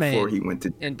Birdman. before he went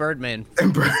to And Birdman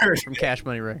and Bird. from Cash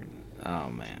Money Records. Oh,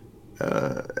 man.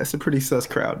 That's a pretty sus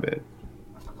crowd, man.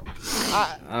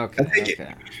 Okay.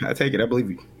 I take it. I believe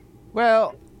you.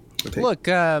 Well, I take look,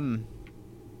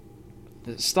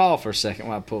 Stall for a second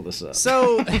while I pull this up.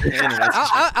 so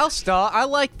I'll stall. I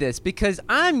like this because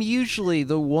I'm usually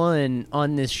the one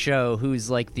on this show who's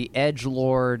like the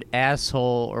edgelord,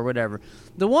 asshole, or whatever.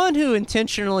 The one who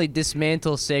intentionally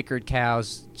dismantles sacred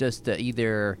cows just to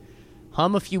either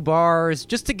hum a few bars,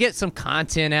 just to get some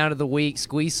content out of the week,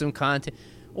 squeeze some content,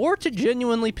 or to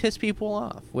genuinely piss people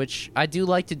off, which I do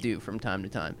like to do from time to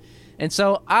time. And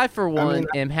so I, for one,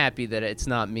 am happy that it's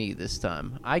not me this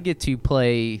time. I get to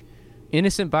play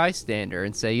innocent bystander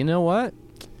and say, you know what?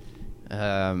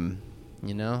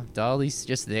 Dolly's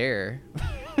just there.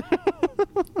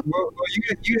 Well,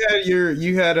 you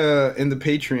had in the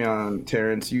Patreon,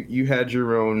 Terrence, you had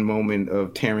your own moment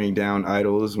of tearing down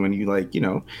idols when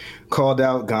you called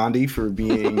out Gandhi for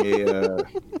being a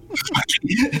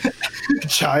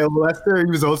Child molester. He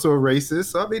was also a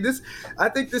racist. So I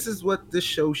think this is what this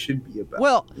show should be about.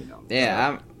 Well,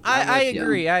 yeah, I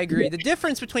agree. I agree. The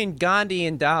difference between Gandhi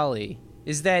and Dolly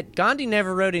is that Gandhi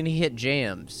never wrote any hit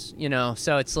jams,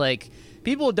 so it's like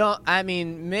people don't. I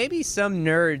mean, maybe some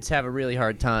nerds have a really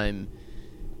hard time,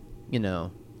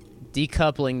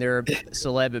 decoupling their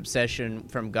celeb obsession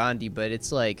from Gandhi, but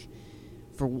it's like,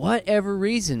 for whatever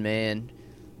reason, man,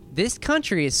 this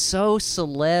country is so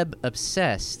celeb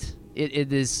obsessed.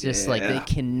 It is just like they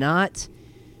cannot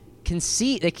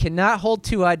conceive. They cannot hold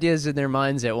two ideas in their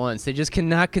minds at once. They just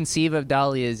cannot conceive of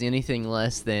Dolly as anything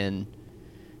less than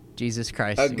Jesus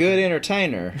Christ. a good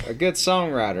entertainer, a good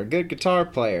songwriter, a good guitar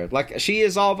player. Like, she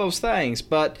is all those things,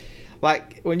 but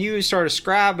like when you start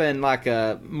ascribing like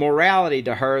a morality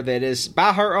to her that is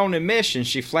by her own admission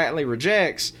she flatly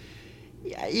rejects,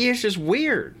 it's just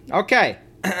weird. Okay.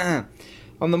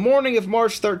 On the morning of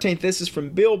March 13th, this is from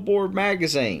Billboard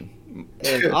magazine.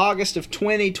 In August of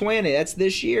 2020, that's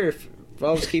this year, if I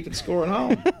was keeping score at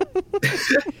home.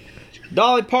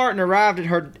 Dolly Parton arrived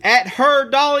at her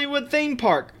Dollywood theme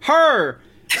park. Her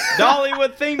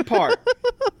Dollywood theme park.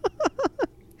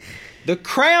 the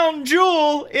crown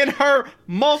jewel in her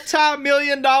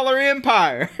multi-million-dollar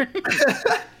empire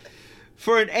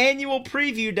for an annual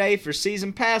preview day for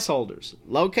season pass holders.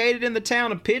 Located in the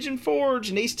town of Pigeon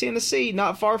Forge in East Tennessee,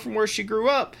 not far from where she grew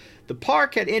up, the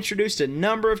park had introduced a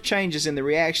number of changes in the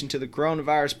reaction to the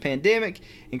coronavirus pandemic,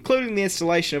 including the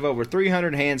installation of over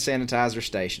 300 hand sanitizer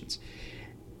stations.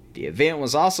 The event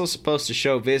was also supposed to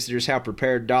show visitors how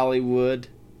prepared Dollywood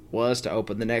was to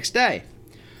open the next day.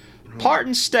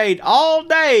 Parton stayed all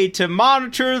day to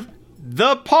monitor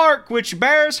the park which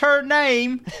bears her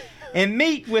name and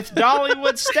meet with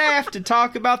Dollywood staff to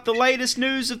talk about the latest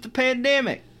news of the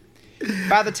pandemic.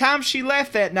 By the time she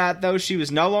left that night, though, she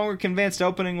was no longer convinced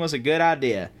opening was a good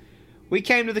idea. We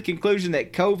came to the conclusion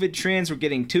that COVID trends were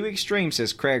getting too extreme,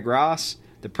 says Craig Ross,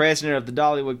 the president of the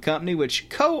Dollywood Company, which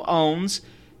co-owns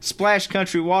Splash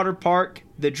Country Water Park,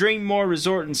 the Dreammore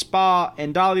Resort and Spa,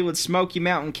 and Dollywood Smoky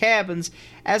Mountain Cabins,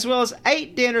 as well as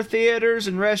 8 dinner theaters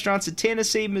and restaurants in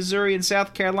Tennessee, Missouri, and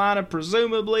South Carolina,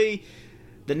 presumably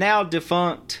the now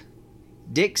defunct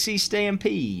Dixie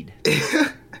Stampede.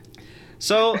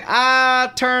 So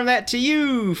I turn that to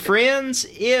you, friends.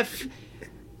 If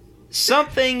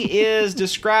something is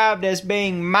described as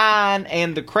being mine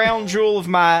and the crown jewel of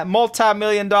my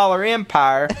multi-million-dollar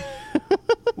empire,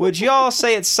 would y'all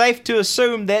say it's safe to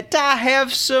assume that I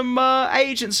have some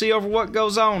agency over what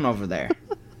goes on over there?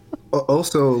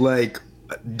 Also, like,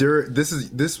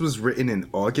 this was written in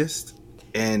August,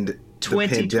 and 2020,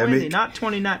 the pandemic, not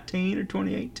 2019 or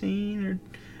 2018 or.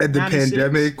 And the 96.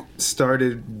 pandemic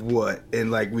started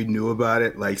and like we knew about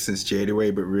it like since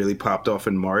January, but really popped off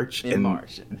in March.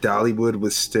 March. Dollywood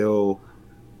was still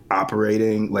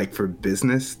operating like for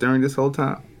business during this whole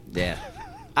time. Yeah.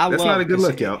 That's not a good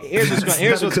look, yo. Here's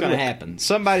what's going to happen.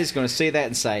 Somebody's going to see that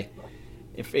and say,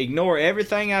 ignore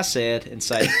everything I said and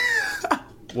say,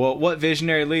 well, what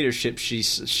visionary leadership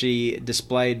she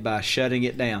displayed by shutting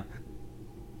it down.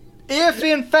 If,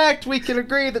 in fact, we can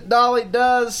agree that Dolly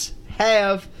does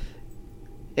have,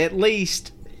 at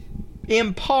least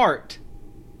in part,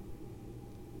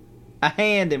 a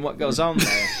hand in what goes on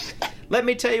there. Let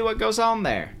me tell you what goes on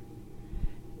there.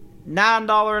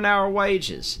 $9 an hour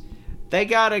wages. They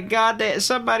got a goddamn.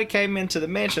 Somebody came into the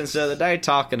mentions the other day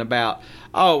talking about,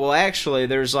 oh, well, actually,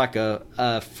 there's like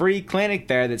a free clinic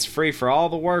there that's free for all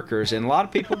the workers, and a lot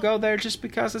of people go there just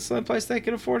because it's the only place they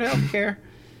can afford health care.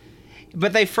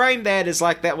 But they framed that as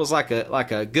like that was like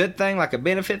a good thing, like a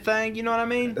benefit thing. You know what I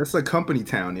mean? That's a company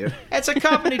town, yeah. It's a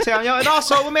company town, yo. And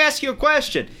also, let me ask you a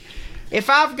question: if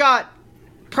I've got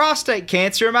prostate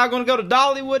cancer, am I going to go to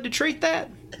Dollywood to treat that?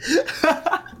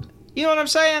 You know what I'm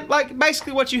saying? Like,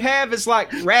 basically what you have is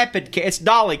like rapid care. It's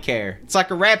Dolly Care. It's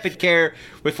like a rapid care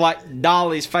with like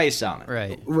Dolly's face on it.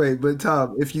 Right. Wait, but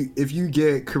Tom, if you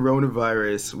get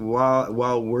coronavirus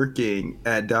while working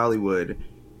at Dollywood,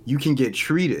 you can get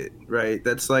treated, right?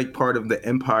 That's like part of the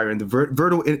empire, and the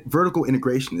vertical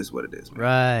integration is what it is, man.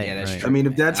 Right. Yeah, that's right. true. I mean,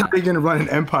 if that's how you're going to run an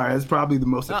empire, that's probably the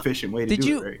most efficient way to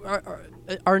do it, right?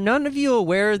 Are none of you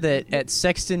aware that at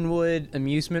Sextonwood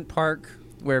Amusement Park,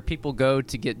 where people go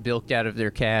to get bilked out of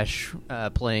their cash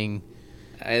playing...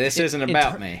 Hey, this isn't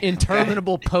about me.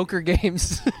 Interminable poker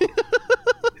games.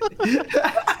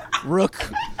 Rook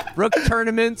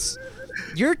tournaments.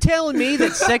 You're telling me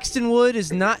that Sextonwood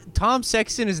is not... Tom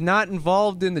Sexton is not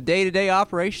involved in the day-to-day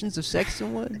operations of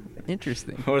Sextonwood?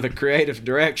 Interesting. Or the creative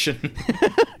direction.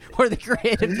 Or the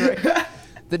creative direction.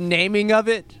 The naming of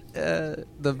it.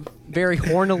 The very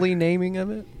hornily naming of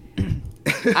it.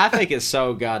 I think it's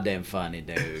so goddamn funny,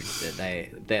 dude,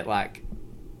 that like,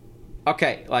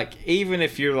 okay, like, even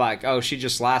if you're like, oh, she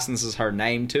just licenses her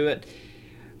name to it,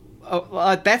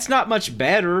 that's not much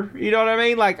better, you know what I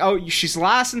mean? Like, oh, she's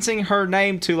licensing her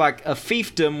name to, like, a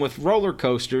fiefdom with roller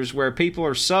coasters where people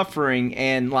are suffering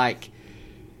and, like,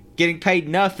 getting paid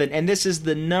nothing, and this is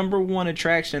the #1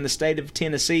 attraction in the state of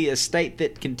Tennessee, a state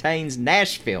that contains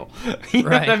Nashville. You know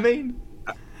what I mean?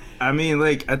 I mean,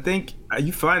 like, I think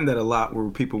you find that a lot where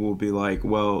people will be like,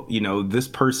 well, you know, this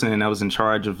person that was in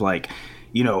charge of, like,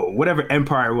 you know, whatever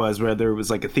empire was, whether it was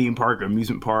like a theme park or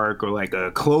amusement park or like a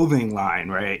clothing line,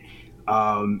 right?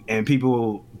 And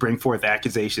people bring forth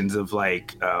accusations of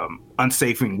like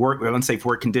unsafe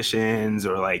work conditions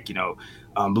or like, you know,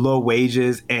 low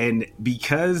wages. And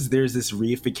because there's this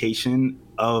reification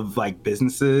of like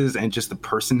businesses and just the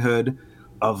personhood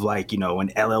of like, you know, an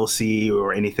LLC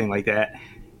or anything like that,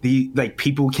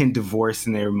 people can divorce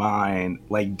in their mind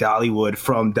like Dollywood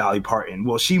from Dolly Parton.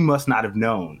 Well, she must not have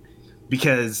known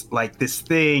because like this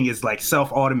thing is like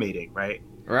self-automating, right?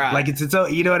 Right. Like it's its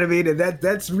own, you know what I mean? And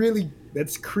that's really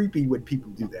That's creepy when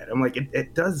people do that. I'm like,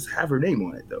 it does have her name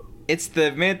on it though. It's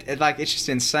it's just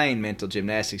insane mental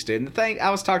gymnastics, dude. And the thing, I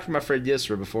was talking to my friend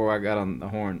Yusra before I got on the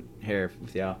horn here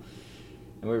with y'all,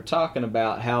 and we were talking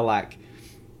about how like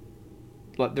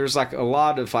there's like a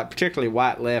lot of like particularly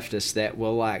white leftists that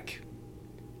will like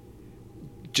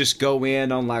just go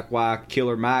in on like why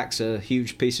Killer Mike's a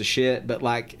huge piece of shit, but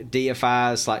like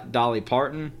deifies like Dolly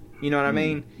Parton. You know what I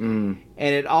mean?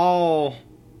 And it all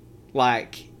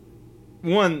like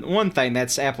one thing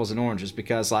that's apples and oranges,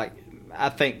 because like I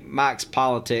think Mike's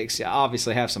politics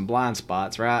obviously have some blind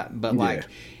spots, right? But like,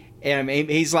 and I mean,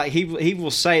 he's like he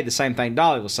will say the same thing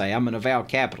Dolly will say. I'm an avowed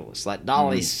capitalist. Like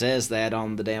Dolly says that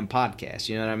on the damn podcast.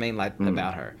 You know what I mean? Like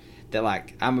about her, that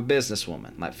like I'm a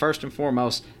businesswoman. Like first and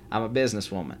foremost, I'm a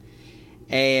businesswoman,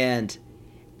 and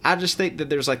I just think that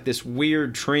there's like this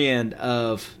weird trend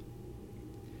of.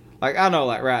 Like, I know,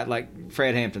 like, right, like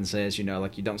Fred Hampton says, you know,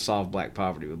 like, you don't solve black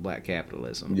poverty with black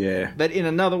capitalism. Yeah. But in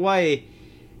another way,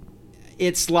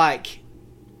 it's like,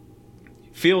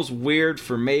 feels weird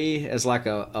for me as, like,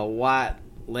 a white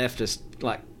leftist,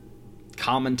 like,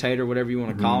 commentator, whatever you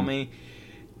want to call me,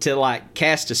 to, like,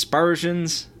 cast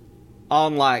aspersions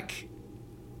on, like,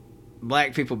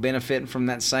 black people benefiting from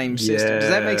that same system. Does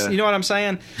that make sense? You know what I'm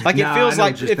saying? Like it feels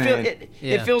like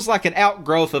it feels like an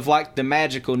outgrowth of like the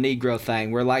magical Negro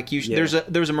thing, where like there's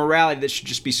a morality that should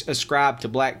just be ascribed to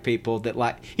black people. That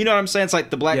like, you know what I'm saying? It's like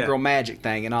the black girl magic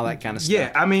thing and all that kind of stuff.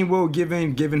 Yeah, I mean, well,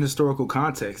 given historical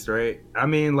context, right? I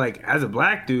mean, like as a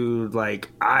black dude, like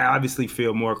I obviously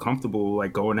feel more comfortable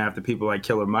like going after people like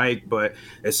Killer Mike, but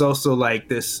it's also like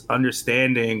this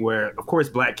understanding where, of course,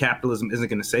 black capitalism isn't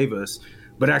going to save us.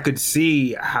 But I could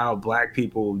see how black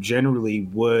people generally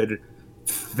would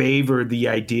favor the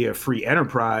idea of free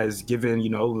enterprise given, you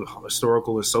know,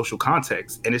 historical and social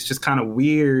context. And it's just kind of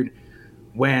weird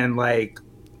when, like,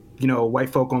 you know, white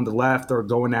folk on the left are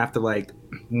going after, like,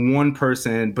 one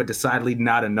person but decidedly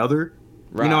not another.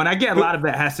 Right. You know, and I get a lot of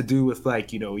that has to do with,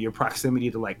 like, you know, your proximity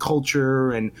to, like,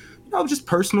 culture and, you know, just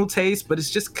personal taste. But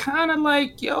it's just kind of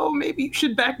like, yo, maybe you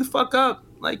should back the fuck up.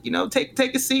 Like, you know, take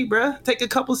a seat, bruh. Take a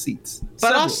couple seats.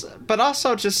 But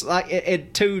also just like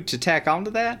it too, to tack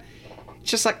onto that,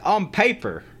 just like on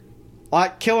paper,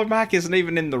 like Killer Mike isn't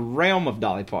even in the realm of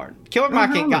Dolly Parton. Killer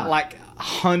Mike ain't got like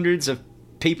hundreds of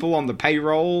people on the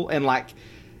payroll and like,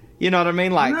 you know what I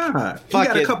mean? Like, he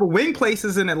got a couple wing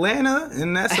places in Atlanta,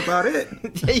 and that's about it.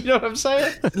 You know what I'm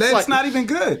saying? That's like, not even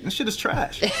good. This shit is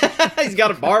trash. He's got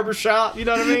a barbershop. You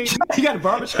know what I mean? He got a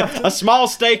barbershop. A small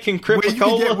steak in Cripicola. Where you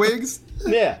can get wigs.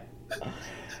 Yeah.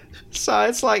 So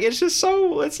it's like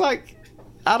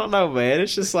I don't know, man.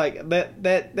 It's just like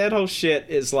that whole shit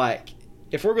is like,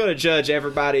 if we're gonna judge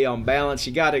everybody on balance,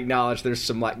 you gotta acknowledge there's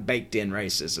some like baked in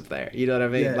racism there. You know what I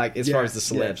mean? Yeah, like as far as the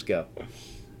celebs go.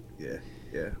 Yeah.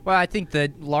 Yeah. Well, I think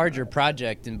the larger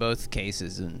project in both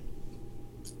cases, and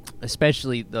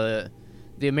especially the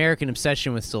American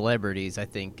obsession with celebrities, I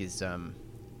think is a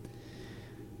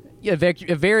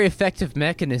very effective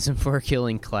mechanism for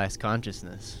killing class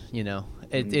consciousness. You know,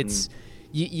 it's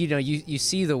you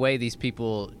see the way these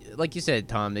people, like you said,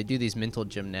 Tom, they do these mental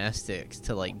gymnastics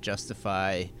to like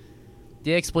justify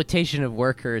the exploitation of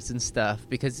workers and stuff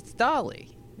because it's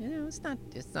Dolly. You know, it's not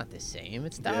the same.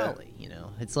 It's Dolly. You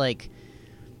know, it's like.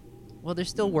 Well, they're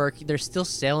still working. They're still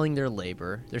selling their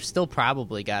labor. They're still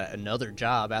probably got another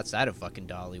job outside of fucking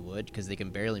Dollywood because they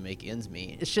can barely make ends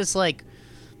meet. It's just like,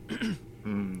 I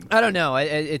don't know.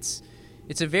 It's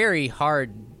a very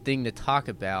hard thing to talk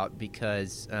about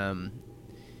because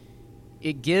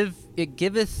it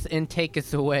giveth and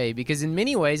taketh away. Because in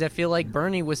many ways, I feel like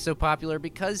Bernie was so popular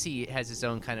because he has his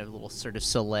own kind of little sort of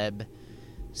celeb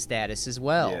status as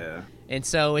well. Yeah. And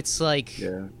so it's like,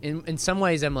 in some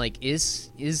ways, I'm like,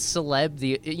 is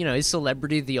celebrity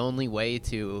the only way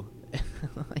to,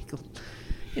 like,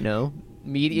 you know,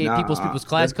 mediate people's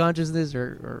class consciousness,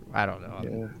 or I don't know.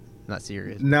 I'm not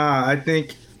serious. Nah, I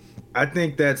think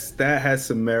that has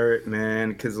some merit, man.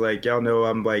 Because like y'all know,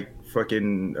 I'm like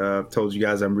fucking told you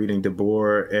guys I'm reading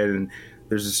DeBoer, and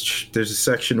there's a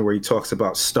section where he talks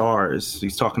about stars.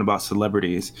 He's talking about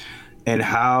celebrities. And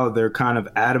how they're kind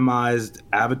of atomized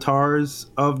avatars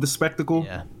of the spectacle,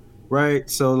 right?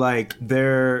 So like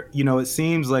they're, you know, it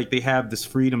seems like they have this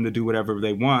freedom to do whatever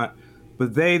they want,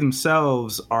 but they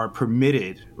themselves are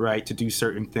permitted, right, to do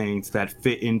certain things that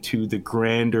fit into the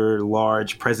grander,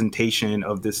 large presentation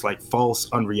of this like false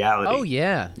unreality. Oh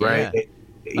yeah, right. Yeah.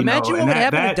 Imagine what would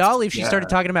happen to Dolly if she started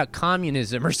talking about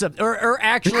communism or something, or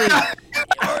actually,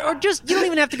 or just, you don't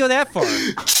even have to go that far.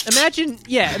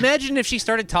 Imagine if she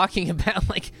started talking about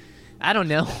like I don't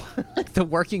know. The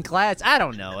working class, I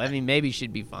don't know. I mean, maybe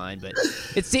she'd be fine, but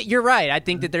you're right. I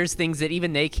think that there's things that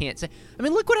even they can't say. I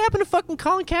mean, look what happened to fucking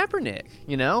Colin Kaepernick,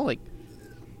 you know? Like,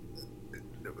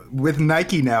 with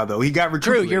Nike now, though, he got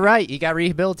recruited. true, you're right. He got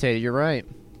rehabilitated. You're right.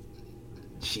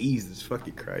 Jesus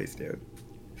fucking Christ, dude.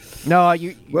 No,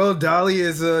 you. Well, Dolly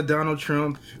is Donald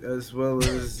Trump as well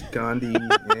as Gandhi,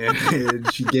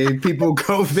 and she gave people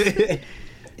COVID.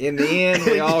 In the end,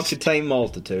 we all contain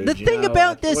multitudes. The thing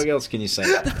about this, what else can you say?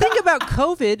 The thing about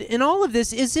COVID and all of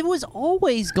this is it was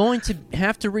always going to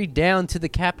have to read down to the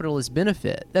capitalist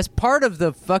benefit. That's part of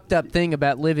the fucked up thing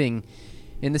about living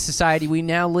in the society we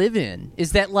now live in,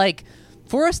 is that, like,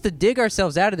 for us to dig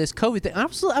ourselves out of this COVID thing, I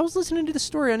was listening to the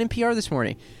story on NPR this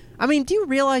morning. I mean, do you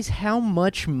realize how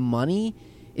much money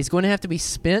is going to have to be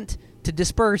spent to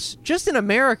disperse, just in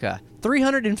America,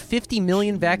 350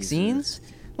 million vaccines?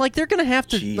 Like, they're going to have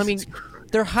to, I mean,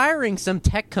 they're hiring some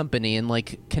tech company in,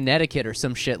 like, Connecticut or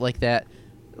some shit like that.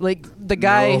 Like, the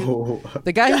guy who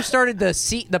started the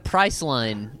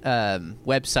Priceline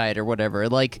website or whatever,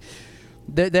 like,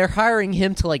 they're hiring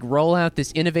him to, like, roll out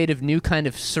this innovative new kind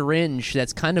of syringe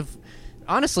that's kind of,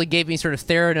 honestly gave me sort of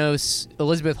Theranos,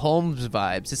 Elizabeth Holmes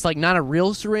vibes. It's, like, not a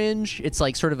real syringe. It's,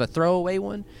 like, sort of a throwaway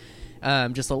one.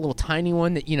 Just a little tiny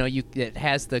one that, you know, that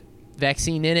has the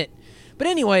vaccine in it. But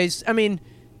anyways, I mean,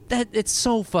 it's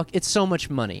so much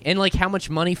money. And, like, how much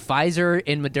money Pfizer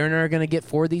and Moderna are going to get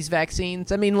for these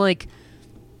vaccines. I mean,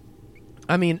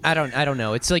 I don't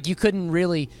know. It's like you couldn't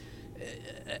really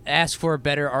ask for a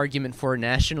better argument for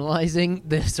nationalizing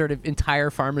the sort of entire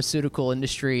pharmaceutical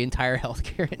industry, entire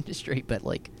healthcare industry, but,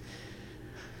 like,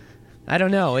 I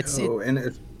don't know.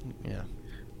 Yeah.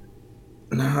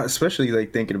 No, especially,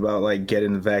 like, thinking about, like,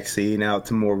 getting the vaccine out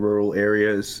to more rural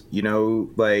areas, you know,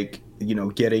 like, you know,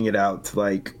 getting it out to,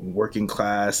 like, working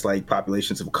class, like,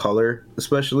 populations of color,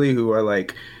 especially, who are,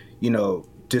 like, you know,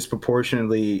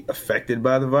 disproportionately affected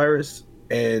by the virus.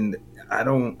 And I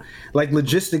don't, like,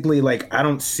 logistically, like, I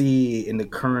don't see in the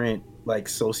current, like,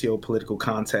 socio-political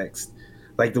context,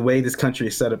 like, the way this country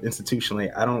is set up institutionally,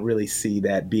 I don't really see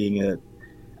that being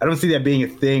a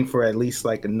thing for at least,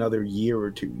 like, another year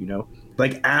or two, you know?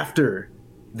 Like, after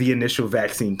the initial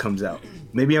vaccine comes out.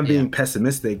 Maybe I'm being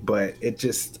pessimistic, but it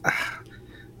just, I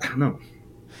don't know.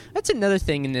 That's another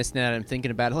thing in this now that I'm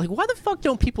thinking about. Like, why the fuck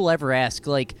don't people ever ask,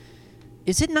 like,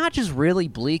 is it not just really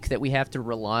bleak that we have to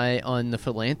rely on the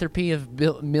philanthropy of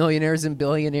millionaires and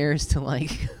billionaires to,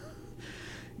 like,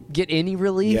 get any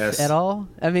relief at all?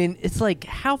 I mean, it's like,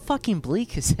 how fucking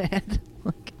bleak is that?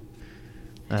 Like,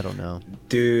 I don't know.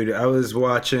 Dude, I was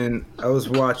watching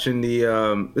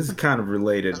the, this is kind of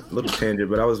related, a little tangent,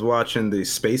 but I was watching the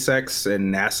SpaceX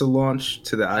and NASA launch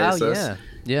to the ISS. Oh,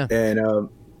 yeah. And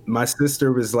my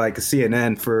sister was like,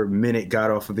 CNN for a minute got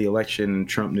off of the election and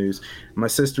Trump news. My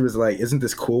sister was like, isn't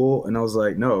this cool? And I was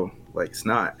like, no, like, it's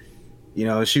not. You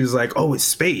know, she was like, oh, it's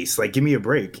space. Like, give me a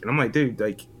break. And I'm like, dude,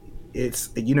 like,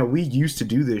 it's, you know, we used to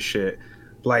do this shit,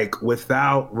 like,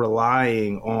 without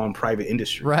relying on private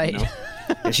industry. Right. You know?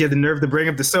 And she had the nerve to bring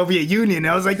up the Soviet Union. And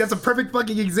I was like, that's a perfect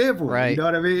fucking example. Right. You know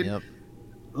what I mean? Yep.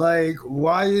 Like,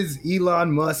 why is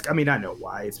Elon Musk? I mean, I know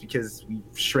why. It's because we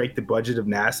shrank the budget of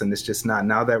NASA, and it's just not,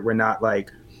 now that we're not,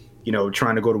 like, you know,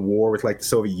 trying to go to war with, like, the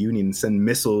Soviet Union and send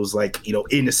missiles, like, you know,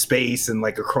 into space and,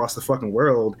 like, across the fucking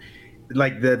world.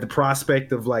 Like, the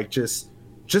prospect of, like, just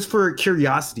for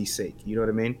curiosity's sake, you know what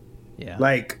I mean? Yeah.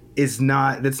 Like, that's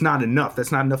not enough.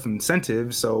 That's not enough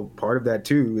incentive. So part of that,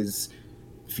 too, is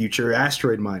future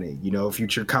asteroid mining, you know,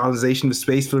 future colonization of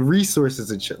space for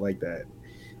resources and shit like that.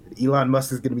 Elon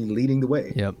Musk is going to be leading the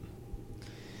way. Yep.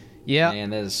 Yeah. Man,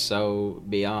 that is so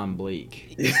beyond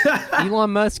bleak.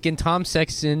 Elon Musk and Tom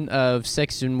Sexton of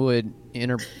Sextonwood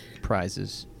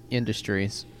Enterprises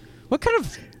Industries. What kind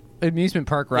of amusement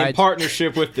park rides? In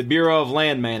partnership with the Bureau of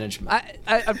Land Management.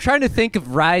 I'm trying to think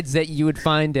of rides that you would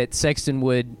find at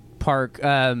Sextonwood Park.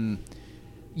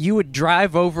 You would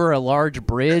drive over a large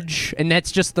bridge, and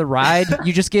that's just the ride.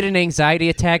 You just get an anxiety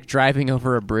attack driving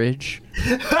over a bridge.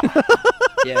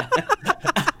 Yeah.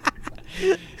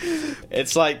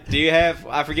 It's like, do you have,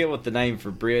 I forget what the name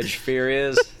for bridge fear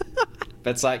is, but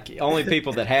it's like only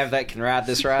people that have that can ride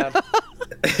this ride.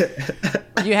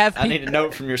 I need a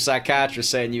note from your psychiatrist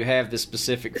saying you have this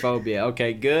specific phobia.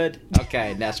 Okay, good.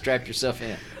 Okay, now strap yourself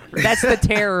in. That's the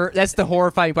terror. That's the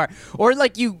horrifying part. Or,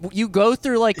 like, you go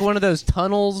through, like, one of those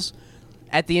tunnels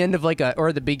at the end of, like,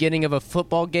 or the beginning of a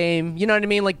football game. You know what I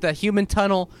mean? Like the human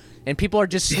tunnel, and people are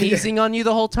just sneezing on you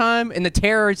the whole time. And the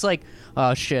terror is like,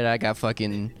 oh shit, I got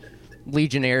fucking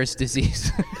Legionnaire's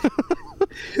disease.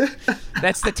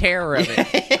 That's the terror of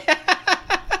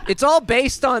it. It's all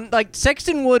based on, like,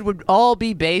 Sexton would all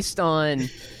be based on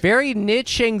very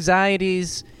niche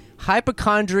anxieties,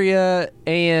 hypochondria,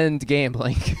 and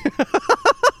gambling.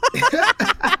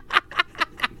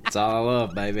 It's all I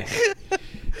love, baby.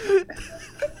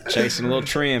 Chasing a little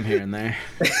trim here and there.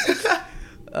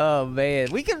 Oh, man.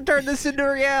 We can turn this into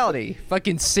reality.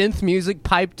 Fucking synth music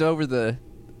piped over the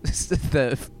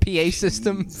PA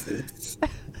system.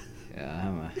 Yeah,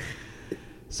 I'm a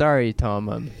Sorry, Tom.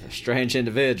 I'm strange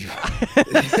individual.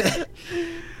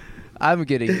 I'm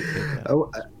getting it.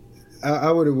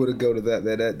 I would go to that,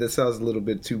 man. That sounds a little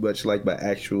bit too much like my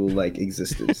actual like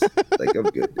existence. Like I'm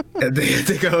good. And they had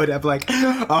to go and I'm like,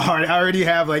 oh, I already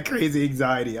have like crazy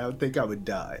anxiety. I would think I would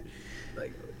die.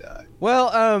 Like I would die.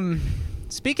 Well,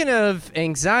 speaking of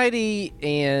anxiety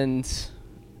and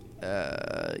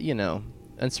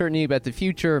uncertainty about the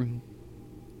future,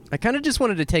 I kind of just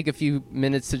wanted to take a few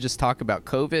minutes to just talk about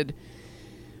COVID,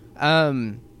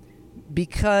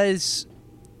 because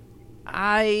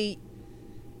for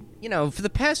the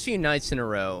past few nights in a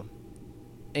row,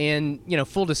 and,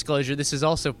 full disclosure, this is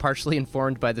also partially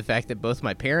informed by the fact that both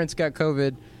my parents got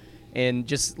COVID, and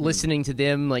just listening to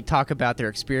them, like, talk about their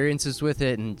experiences with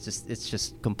it, and it's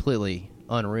just completely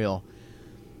unreal.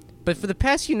 But for the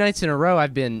past few nights in a row,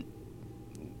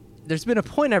 there's been a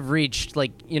point I've reached,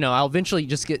 like, I'll eventually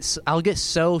I'll get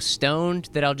so stoned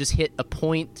that I'll just hit a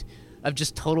point of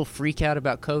just total freak out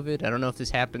about COVID. I don't know if this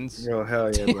happens. Oh,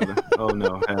 hell yeah, brother. Oh,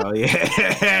 no. Hell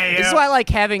yeah. This is why I like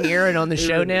having Aaron on the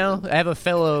show now. I have a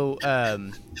fellow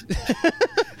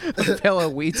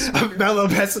weed smoker. A fellow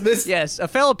pessimist? Yes, a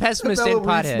fellow pessimist and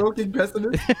pothead. Smoking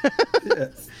pessimist?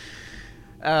 Yes.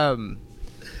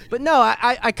 But no,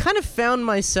 I kind of found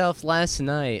myself last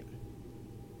night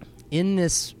in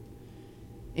this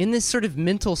sort of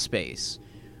mental space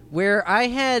where I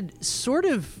had sort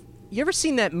of... You ever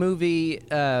seen that movie,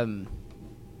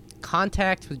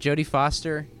 Contact with Jodie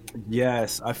Foster?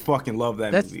 Yes, I fucking love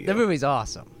that movie. That movie's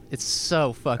awesome. It's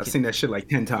so fucking... I've seen that shit like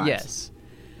 10 times. Yes.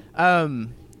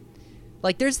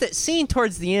 Like, there's that scene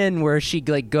towards the end where she,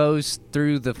 like, goes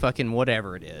through the fucking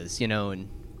whatever it is, and...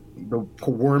 The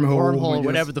wormhole.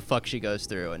 Whatever the fuck she goes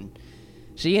through. And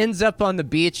she ends up on the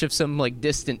beach of some, like,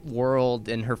 distant world,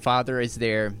 and her father is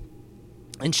there.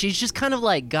 And she's just kind of,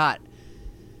 like, got...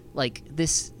 like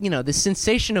this, this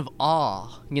sensation of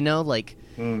awe, like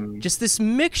just this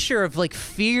mixture of like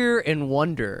fear and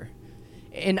wonder.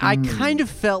 And I kind of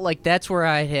felt like that's where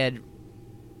I had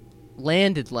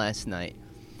landed last night.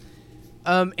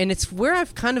 And it's where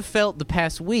I've kind of felt the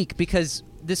past week, because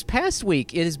this past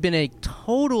week it has been a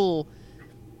total,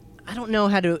 I don't know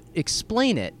how to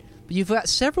explain it, but you've got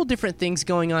several different things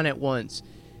going on at once.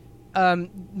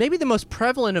 Maybe the most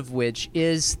prevalent of which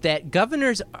is that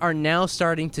governors are now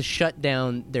starting to shut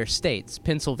down their states.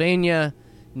 Pennsylvania,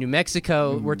 New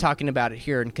Mexico, we're talking about it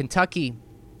here in Kentucky.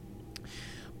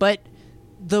 But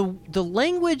the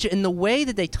language and the way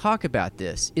that they talk about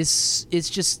this is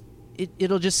just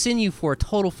it'll just send you for a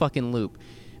total fucking loop,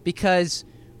 because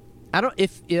I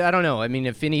don't know. I mean,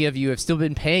 if any of you have still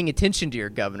been paying attention to your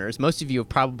governors, most of you have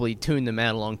probably tuned them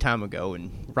out a long time ago,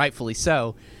 and rightfully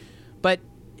so. But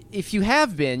if you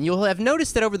have been, you'll have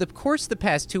noticed that over the course of the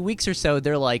past 2 weeks or so,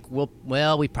 they're like,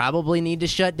 well, we probably need to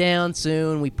shut down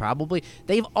soon.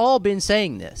 They've all been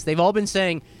saying this. They've all been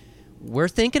saying, we're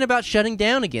thinking about shutting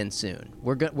down again soon.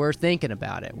 We're thinking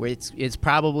about it. It's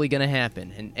probably going to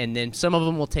happen. And then some of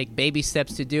them will take baby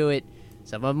steps to do it.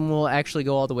 Some of them will actually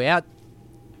go all the way out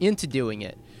into doing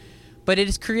it. But it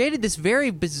has created this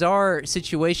very bizarre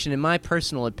situation, in my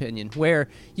personal opinion, where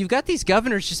you've got these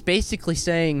governors just basically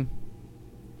saying,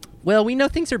 well, we know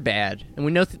things are bad, and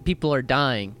we know that people are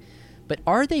dying, but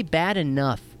are they bad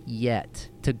enough yet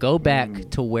to go back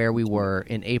to where we were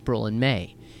in April and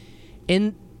May?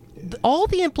 And all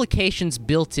the implications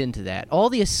built into that, all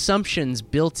the assumptions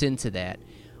built into that,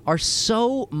 are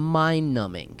so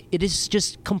mind-numbing. It is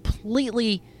just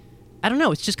completely,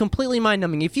 it's just completely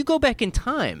mind-numbing. If you go back in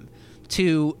time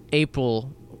to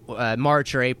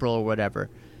March or April or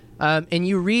whatever, and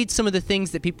you read some of the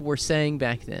things that people were saying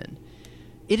back then,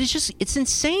 it's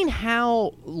insane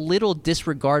how little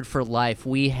disregard for life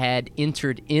we had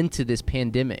entered into this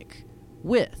pandemic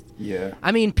with. Yeah.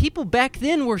 I mean, people back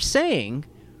then were saying,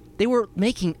 they were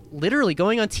literally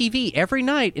going on TV every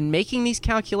night and making these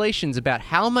calculations about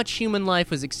how much human life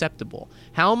was acceptable.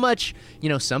 How much,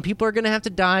 some people are going to have to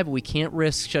die, but we can't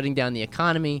risk shutting down the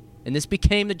economy. And this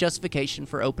became the justification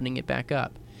for opening it back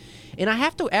up. And I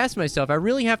have to ask myself, I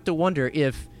really have to wonder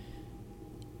if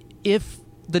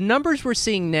the numbers we're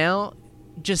seeing now,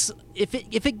 just if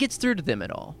it gets through to them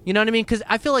at all. You know what I mean? Because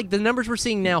I feel like the numbers we're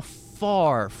seeing now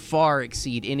far, far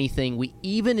exceed anything we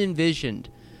even envisioned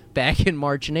back in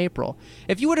March and April.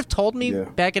 If you would have told me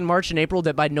back in March and April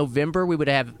that by November we would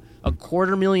have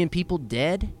 250,000 people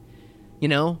dead,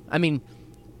 I mean,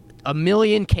 1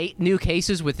 million new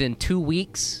cases within 2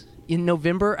 weeks in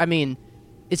November. I mean,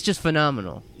 it's just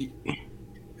phenomenal.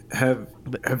 Have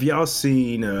y'all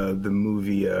seen the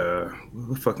movie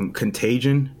fucking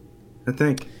Contagion? I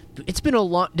think it's been a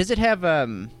long. Does it have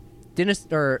Dennis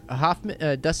or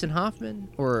Hoffman, Dustin Hoffman,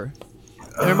 or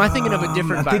am I thinking of a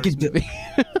different virus movie?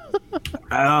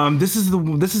 This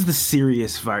is the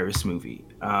serious virus movie.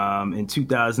 In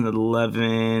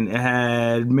 2011, it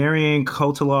had Marion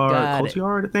Cotillard,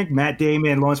 I think, Matt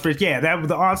Damon, Lawrence Fishburne. Yeah, that was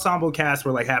the ensemble cast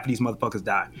where like half of these motherfuckers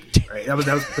died. Right? That was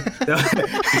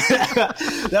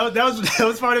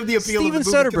part of the appeal Steven of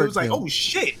the movie. Soderbergh It was like, oh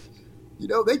shit,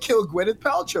 they killed Gwyneth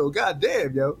Paltrow. God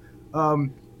damn, yo.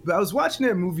 But I was watching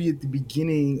that movie at the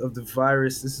beginning of the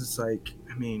virus. This is like,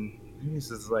 maybe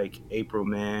this is like April,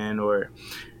 man, or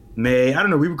May. I don't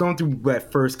know. We were going through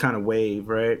that first kind of wave,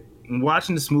 right? And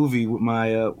watching this movie with my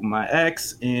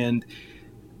ex, and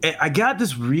I got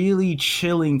this really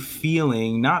chilling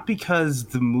feeling, not because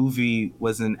the movie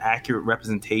was an accurate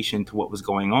representation to what was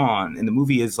going on, and the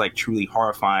movie is like truly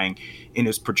horrifying in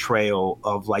its portrayal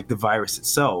of like the virus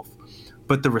itself,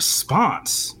 but the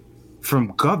response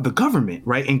from the government,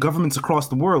 right, and governments across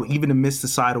the world, even amidst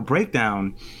societal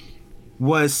breakdown,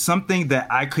 was something that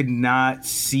I could not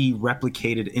see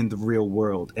replicated in the real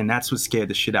world, and that's what scared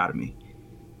the shit out of me.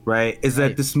 Right, is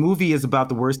that this movie is about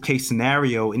the worst case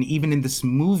scenario, and even in this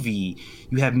movie,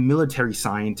 you have military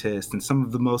scientists and some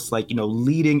of the most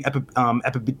leading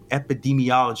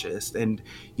epidemiologists and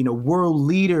world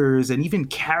leaders and even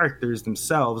characters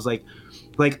themselves. Like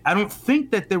I don't think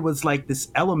that there was like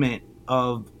this element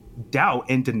of doubt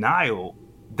and denial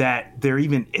that there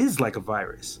even is like a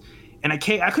virus. And I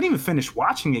couldn't even finish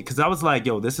watching it because I was like,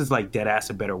 yo, this is like dead ass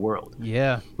a better world.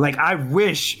 Yeah, like I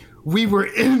wish we were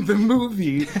in the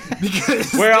movie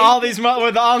because where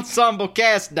where the ensemble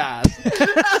cast dies. yeah.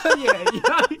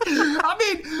 I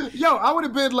mean, I would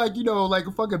have been like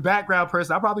a fucking background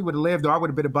person. I probably would have lived, or I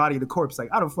would have been a body in the corpse. Like,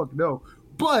 I don't fucking know.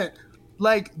 But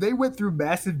like, they went through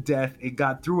massive death and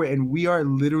got through it, and we are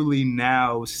literally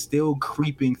now still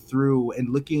creeping through and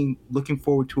looking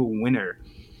forward to a winter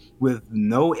with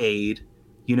no aid,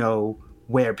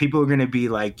 where people are going to be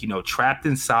like, trapped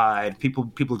inside. People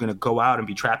are going to go out and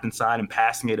be trapped inside and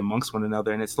passing it amongst one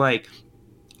another. And it's like,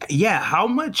 yeah, how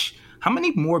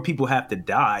many more people have to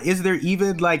die? Is there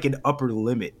even like an upper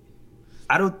limit?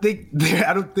 I don't think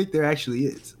there actually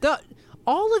is.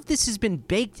 All of this has been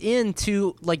baked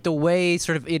into like the way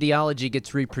sort of ideology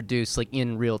gets reproduced like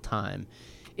in real time.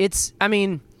 It's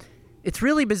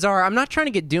really bizarre. I'm not trying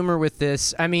to get doomer with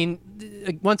this. I mean,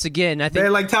 once again, I think...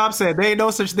 Like Tom said, there ain't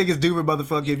no such thing as doomer,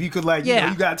 motherfucker. If you could,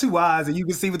 you got two eyes and you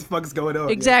can see what the fuck is going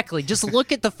on. Exactly. Yeah. Just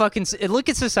look at look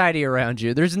at society around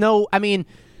you. There's no... I mean,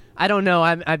 I don't know.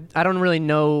 I don't really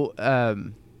know,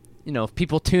 if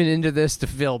people tune into this to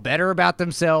feel better about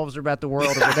themselves or about the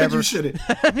world or whatever. You shouldn't.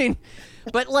 I mean,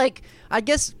 but I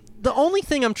guess the only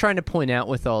thing I'm trying to point out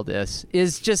with all this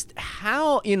is just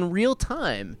how in real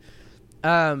time...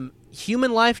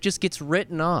 human life just gets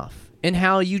written off, and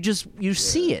how you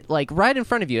see it like right in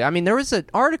front of you. I mean, there was an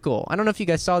article, I don't know if you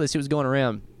guys saw this, it was going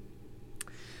around,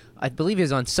 I believe it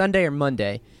was on Sunday or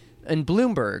Monday, in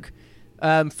Bloomberg,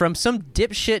 from some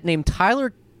dipshit named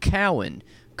Tyler Cowen.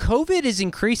 COVID is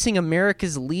increasing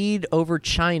America's lead over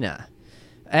China.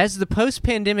 As the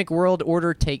post-pandemic world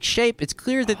order takes shape, it's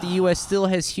clear that the U.S. still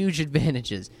has huge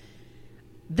advantages.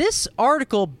 This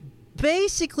article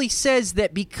basically says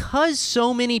that because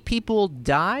so many people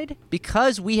died,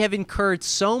 because we have incurred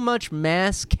so much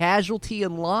mass casualty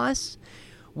and loss,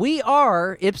 we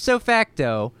are, ipso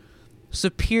facto,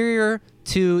 superior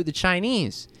to the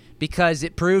Chinese, because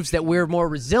it proves that we're more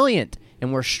resilient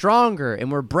and we're stronger and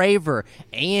we're braver,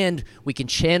 and we can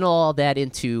channel all that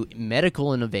into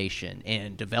medical innovation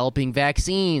and developing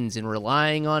vaccines and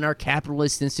relying on our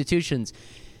capitalist institutions.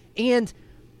 And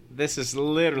this is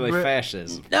literally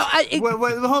fascism. No,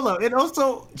 hold on. It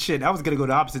also, I was going to go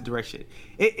the opposite direction.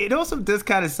 It also does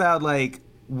kind of sound like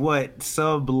what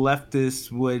some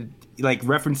leftists would, like,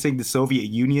 referencing the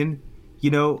Soviet Union,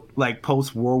 like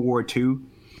post-World War II,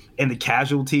 and the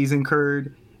casualties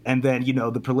incurred, and then,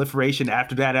 the proliferation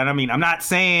after that. And I mean, I'm not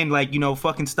saying, like,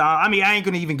 fucking stop. I mean, I ain't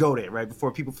going to even go there, right,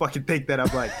 before people fucking think that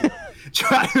I'm, like,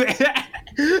 trying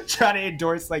to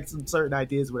endorse, like, some certain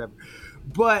ideas, whatever.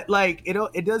 But like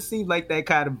it does seem like that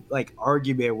kind of like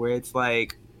argument where it's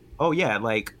like, oh yeah,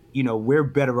 like we're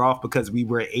better off because we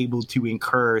were able to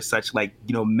incur such like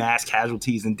mass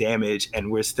casualties and damage,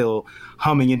 and we're still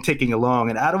humming and ticking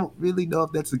along. And I don't really know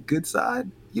if that's a good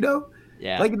sign.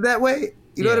 Yeah. like that way.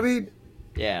 You know what I mean?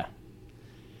 Yeah.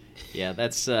 Yeah,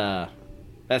 that's not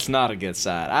a good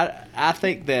sign. I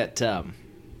think that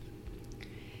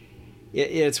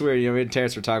it's weird. You know, me and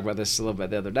Terrence were talking about this a little bit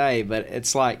the other day, but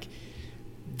it's like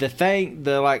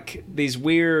these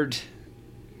weird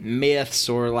myths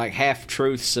or like half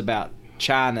truths about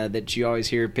China that you always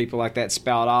hear people like that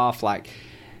spout off, like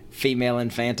female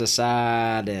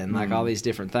infanticide and like all these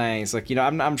different things. Like, you know,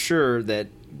 I'm sure that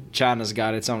China's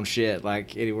got its own shit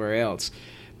like anywhere else,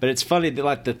 but it's funny that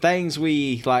like the things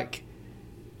we like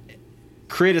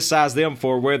criticize them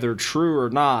for, whether true or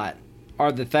not,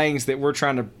 are the things that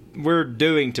we're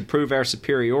doing to prove our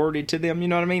superiority to them. You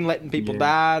know what I mean? Letting people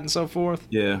die and so forth.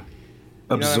 Yeah. You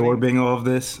know Absorbing all of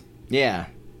this. Yeah.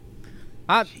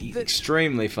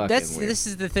 Extremely fucking weird. This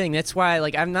is the thing. That's why,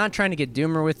 like, I'm not trying to get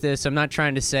doomer with this. I'm not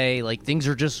trying to say, like, things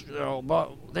are just,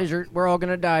 we're all going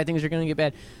to die. Things are going to get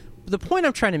bad. The point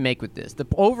I'm trying to make with this, the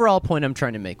overall point I'm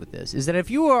trying to make with this, is that if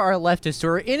you are a leftist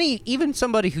or even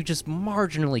somebody who just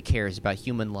marginally cares about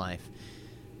human life,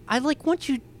 I, like, want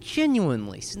you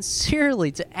genuinely,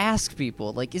 sincerely to ask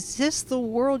people, like, is this the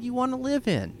world you want to live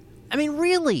in? I mean,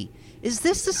 really? Is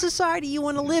this the society you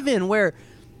want to live in where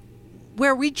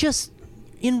we just,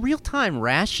 in real time,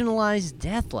 rationalize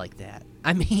death like that?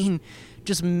 I mean,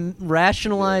 just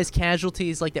rationalize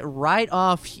casualties like that, write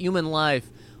off human life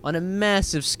on a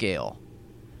massive scale.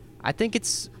 I think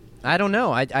I don't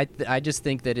know. I just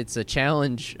think that it's a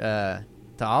challenge to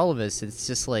all of us. It's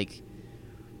just like,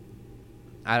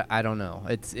 I don't know.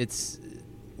 It's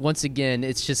once again,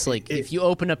 it's just like if you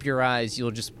open up your eyes,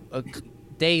 you'll just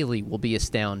daily will be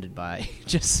astounded by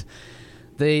just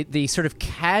the sort of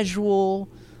casual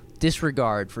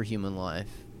disregard for human life.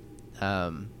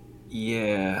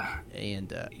 Yeah.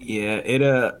 And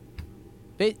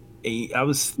I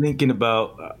was thinking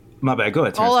about my bad. Go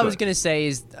ahead. Terrence, all I was going to say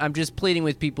is I'm just pleading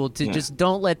with people to just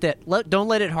don't let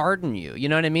it harden you. You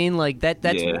know what I mean? Like that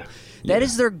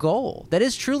is their goal. That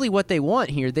is truly what they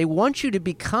want here. They want you to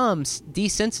become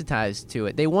desensitized to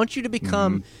it. They want you to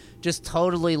become just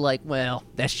totally like, well,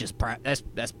 that's just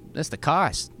that's the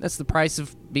cost. That's the price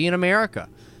of being America.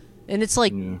 And it's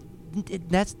like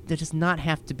that does not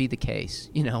have to be the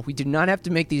case. You know, we do not have to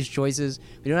make these choices.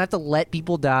 We don't have to let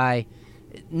people die.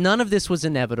 None of this was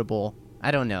inevitable.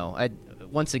 I don't know.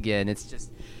 Once again, it's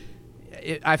just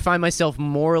I find myself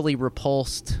morally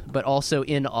repulsed, but also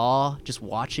in awe just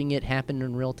watching it happen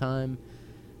in real time.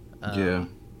 And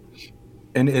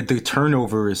the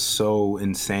turnover is so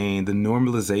insane. The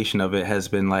normalization of it has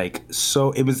been like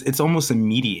it's almost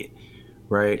immediate,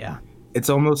 right? Yeah. It's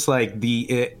almost like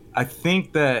I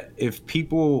think that if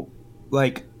people,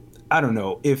 like, I don't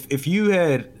know, if you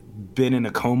had been in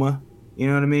a coma, you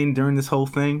know what I mean, during this whole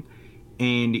thing,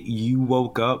 and you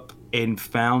woke up and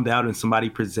found out and somebody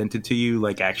presented to you,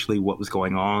 like, actually what was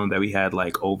going on, that we had,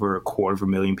 like, over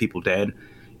 250,000 people dead.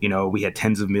 You know, we had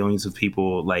tens of millions of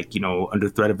people, like, you know, under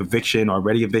threat of eviction,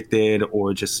 already evicted,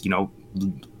 or just, you know,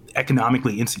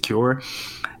 economically insecure.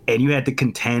 And you had to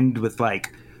contend with,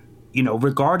 like, you know,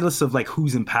 regardless of, like,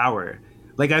 who's in power.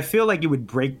 Like, I feel like it would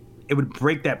break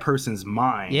that person's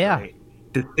mind. Yeah. Right?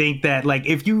 To think that, like,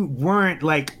 if you weren't,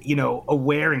 like, you know,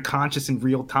 aware and conscious in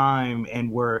real time and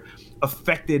were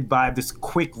affected by this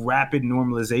quick, rapid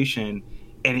normalization,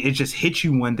 and it just hit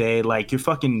you one day, like, your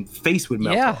fucking face would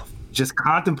melt off just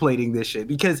contemplating this shit.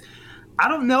 Because I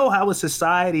don't know how a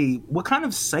society, what kind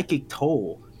of psychic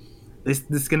toll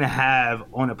this gonna have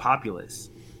on a populace.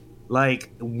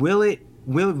 Like, will it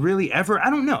really ever? I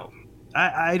don't know.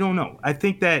 I don't know. I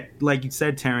think that, like you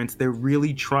said, Terrence, they're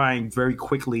really trying very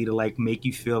quickly to, like, make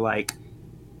you feel like,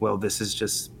 well, this is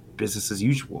just business as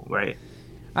usual, right?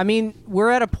 I mean, we're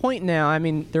at a point now. I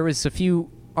mean, there was a few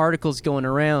articles going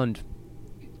around.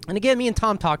 And again, me and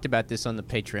Tom talked about this on the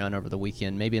Patreon over the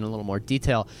weekend, maybe in a little more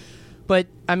detail. But,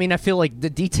 I mean, I feel like the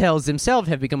details themselves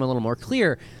have become a little more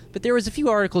clear. But there was a few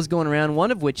articles going around, one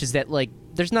of which is that, like,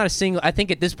 I think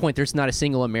at this point there's not a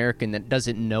single American that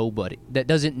doesn't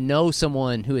know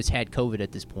someone who has had COVID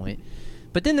at this point.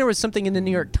 But then there was something in the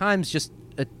New York Times just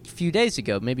a few days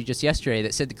ago, maybe just yesterday,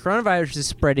 that said the coronavirus is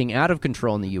spreading out of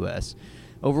control in the U.S.,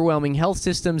 overwhelming health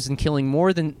systems and killing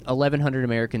more than 1,100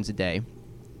 Americans a day.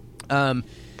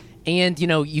 And, you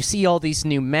know, you see all these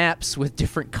new maps with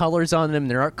different colors on them.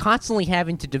 They're constantly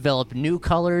having to develop new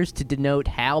colors to denote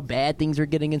how bad things are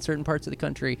getting in certain parts of the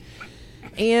country.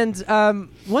 And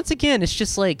once again, it's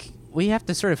just like we have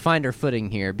to sort of find our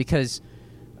footing here, because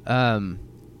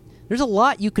there's a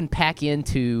lot you can pack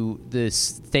into this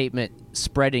statement,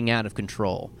 spreading out of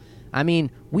control. I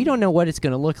mean, we don't know what it's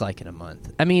going to look like in a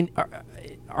month. I mean,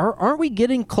 aren't we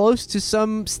getting close to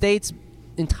some states'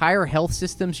 entire health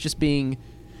systems just being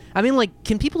I mean, like,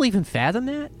 can people even fathom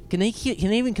that? Can they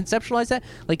even conceptualize that?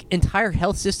 Like, entire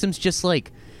health systems just,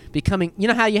 like, becoming... You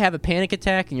know how you have a panic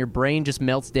attack and your brain just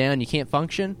melts down and you can't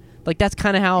function? Like, that's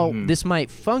kind of how this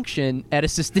might function at a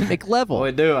systemic level.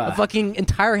 Boy, do I. A fucking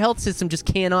entire health system just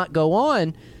cannot go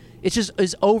on. It just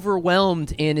is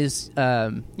overwhelmed and is,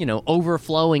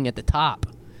 overflowing at the top.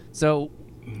 So...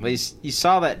 You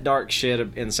saw that dark shit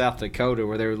in South Dakota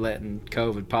where they were letting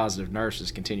COVID-positive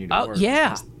nurses continue to work. Yeah.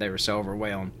 Because they were so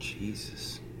overwhelmed.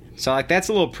 Jesus. So, like, that's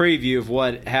a little preview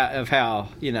of how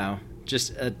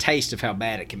just a taste of how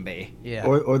bad it can be. Yeah.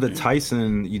 Or the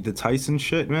Tyson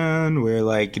shit, man, where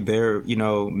like their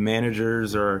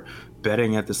managers are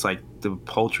betting at this like the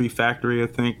poultry factory I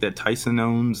think that Tyson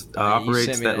owns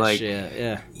operates that like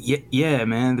shit. yeah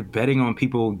man, they're betting on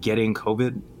people getting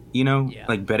COVID.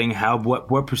 Like betting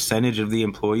what percentage of the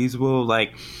employees will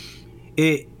like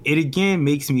it again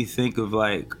makes me think of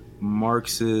like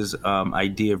Marx's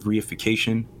idea of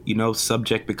reification,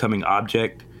 subject becoming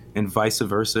object and vice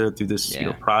versa through this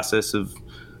process of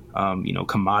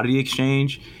commodity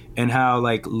exchange, and how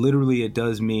like literally it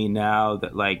does mean now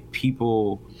that like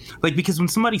people like, because when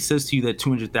somebody says to you that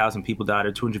 200,000 people died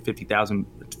or 250,000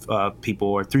 people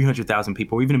or 300,000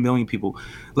 people or even 1 million people,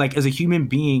 like as a human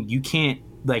being you can't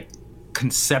like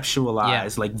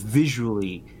conceptualize like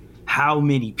visually how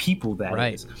many people that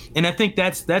is. And I think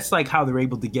that's like how they're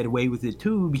able to get away with it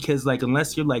too, because like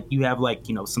unless you're like you have like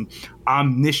some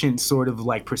omniscient sort of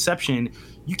like perception,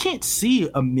 you can't see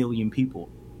 1 million people,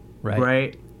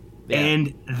 right? Yeah.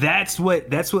 And that's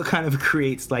what kind of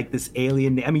creates like this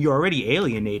alien. I mean, you're already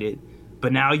alienated,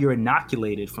 but now you're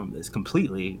inoculated from this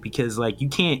completely because like you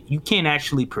can't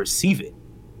actually perceive it,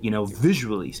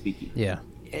 visually speaking. Yeah.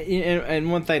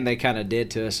 And one thing they kind of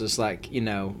did to us was like,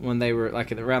 when they were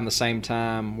like around the same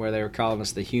time where they were calling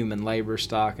us the human labor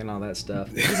stock and all that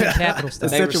stuff. Capital stock.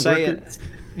 They were saying,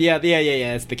 yeah,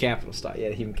 it's the capital stock. Yeah,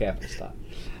 the human capital stock.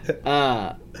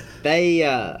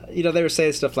 They were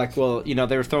saying stuff like, well,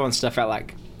 they were throwing stuff out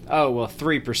like, oh, well,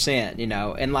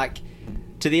 3%, and like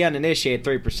to the uninitiated,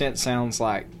 3% sounds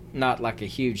like not like a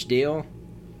huge deal,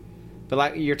 but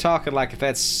like you're talking like if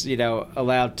that's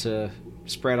allowed to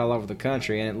spread all over the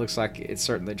country, and it looks like it's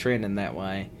certainly trending that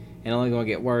way, and only going to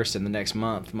get worse in the next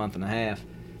month and a half.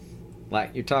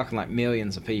 Like you're talking like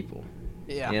millions of people.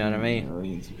 Yeah, you know what I mean?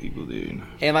 Millions of people, dude.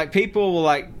 And like people will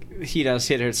like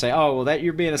sit here and say, "Oh, well, that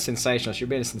you're being a sensationalist. You're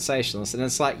being a sensationalist," and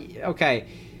it's like, okay,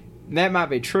 that might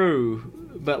be true,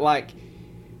 but like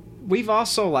we've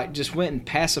also like just went and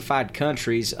pacified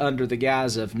countries under the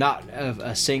guise of not of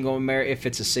a single if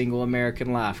it's a single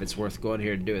American life, it's worth going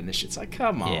here and doing this shit. It's like,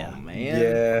 come on, man.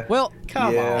 Yeah. Well,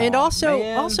 come on. And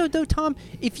also though, Tom,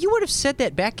 if you would have said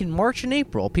that back in March and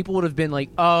April, people would have been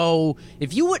like, oh,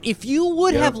 if you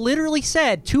would have literally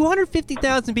said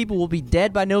 250,000 people will be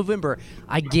dead by November,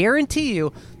 I guarantee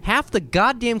you half the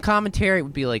goddamn commentary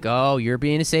would be like, oh, you're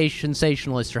being a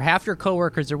sensationalist, or half your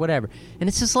coworkers or whatever. And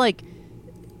it's just like,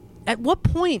 at what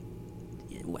point,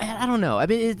 I don't know. I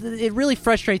mean, it really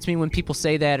frustrates me when people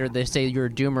say that, or they say you're a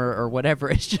doomer or whatever.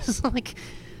 It's just like,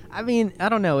 I mean, I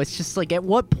don't know. It's just like, at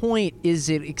what point is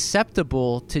it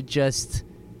acceptable to just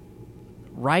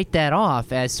write that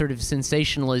off as sort of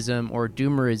sensationalism or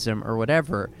doomerism or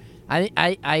whatever?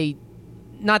 I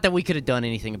not that we could have done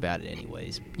anything about it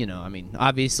anyways. I mean,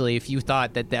 obviously, if you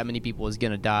thought that many people was going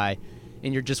to die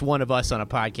and you're just one of us on a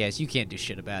podcast, you can't do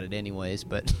shit about it anyways,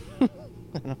 but...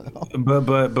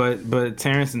 But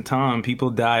Terrence and Tom,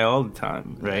 people die all the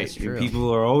time, right? People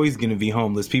are always going to be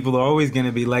homeless. People are always going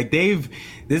to be like, this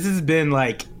has been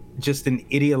like just an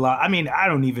I mean, I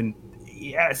don't even,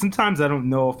 sometimes I don't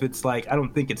know if it's like, I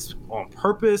don't think it's on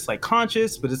purpose, like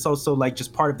conscious, but it's also like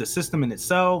just part of the system in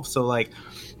itself. So like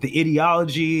the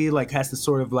ideology like has to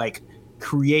sort of like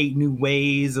create new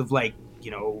ways of like,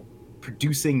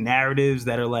 producing narratives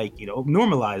that are like,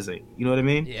 normalizing, you know what I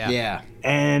mean? Yeah.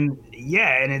 And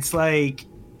it's like,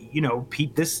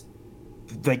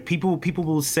 people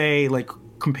will say like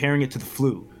comparing it to the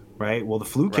flu, right? Well, the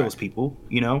flu kills people,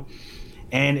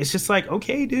 and it's just like,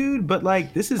 okay, dude, but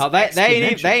like this is they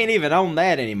ain't even on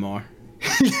that anymore.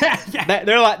 yeah.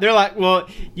 They're like, well,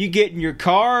 you get in your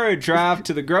car and drive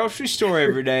to the grocery store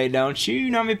every day, don't you? You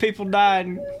know how many people die?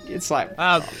 And it's like,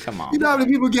 oh, come on. You know how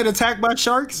many people get attacked by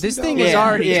sharks? This thing is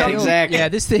already killed. Exactly. Yeah,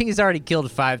 this thing has already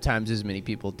killed 5 times as many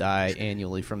people die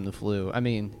annually from the flu. I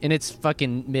mean, and it's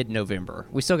fucking mid-November.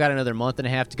 We still got another month and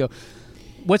a half to go.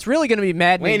 What's really going to be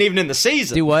maddening... We ain't even in the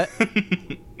season. Do what?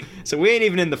 So we ain't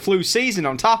even in the flu season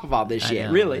on top of all this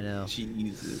shit, really. I know.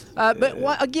 Jesus. But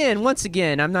once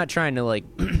again, I'm not trying to like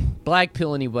black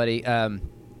pill anybody.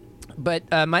 But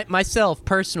myself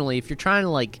personally, if you're trying to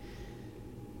like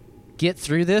get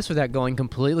through this without going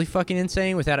completely fucking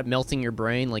insane, without it melting your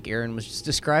brain, like Aaron was just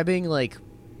describing, like,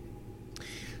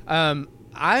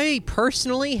 I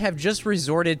personally have just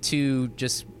resorted to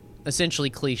just essentially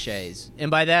cliches,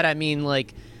 and by that I mean,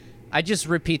 like, I just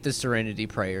repeat the Serenity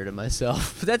Prayer to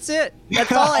myself. That's it.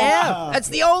 That's all I have. That's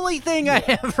the only thing I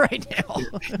have right now.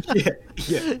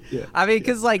 Yeah. I mean,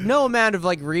 because, like, no amount of,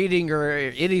 like, reading or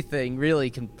anything really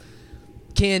can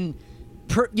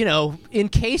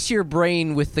encase your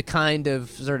brain with the kind of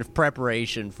sort of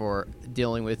preparation for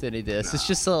dealing with any of this. It's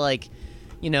just like,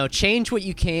 change what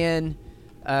you can,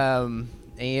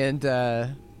 and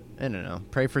I don't know,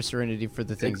 pray for serenity for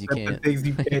the things you can't. The things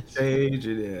you can't change,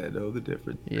 and know the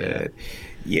difference. Yeah.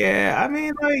 Yeah, I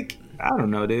mean, like, I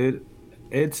don't know, dude.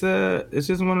 It's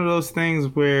just one of those things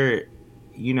where,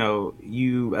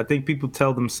 I think people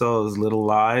tell themselves little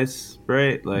lies,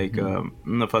 right? Like, I don't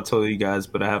know if I told you guys,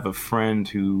 but I have a friend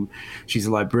she's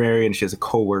a librarian. She has a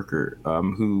coworker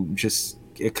who just,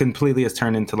 it completely has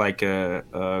turned into like a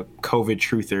COVID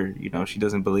truther. She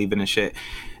doesn't believe in this shit.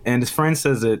 And his friend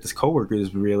says that this coworker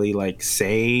is really like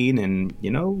sane and,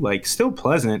 like still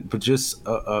pleasant, but just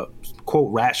a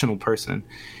quote rational person.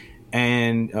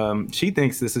 And she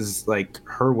thinks this is like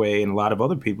her way and a lot of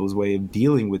other people's way of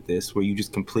dealing with this, where you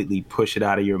just completely push it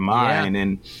out of your mind. Yeah.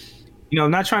 And,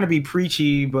 not trying to be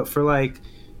preachy, but for like,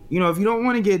 if you don't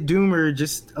want to get doomer,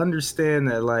 just understand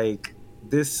that like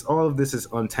all of this is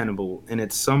untenable. And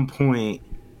at some point,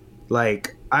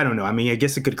 like, I don't know. I mean, I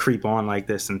guess it could creep on like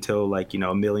this until like,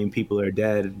 a million people are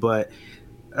dead. But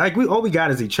like all we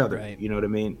got is each other. Right. You know what I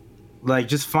mean? Like,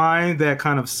 just find that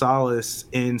kind of solace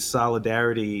in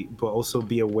solidarity, but also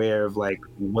be aware of like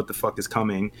what the fuck is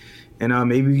coming. And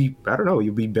maybe, I don't know,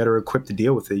 you'll be better equipped to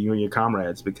deal with it, you and your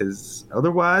comrades, because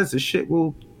otherwise this shit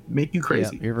will make you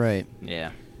crazy. Yeah, you're right.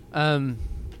 Yeah.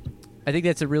 I think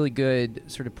that's a really good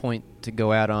sort of point to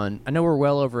go out on. I know we're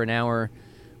well over an hour,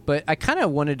 but I kind of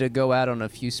wanted to go out on a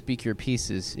few Speak Your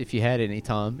Pieces, if you had any,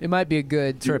 Tom. It might be a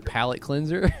good sort of palate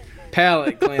cleanser.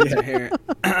 Palate cleanser here.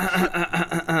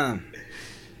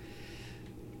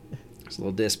 There's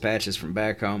little dispatches from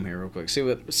back home here real quick. See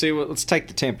what let's take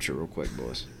the temperature real quick,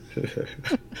 boys.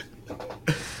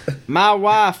 My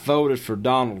wife voted for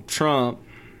Donald Trump.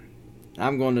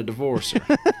 I'm going to divorce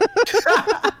her.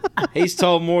 He's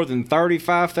told more than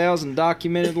 35,000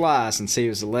 documented lies since he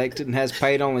was elected and has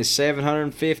paid only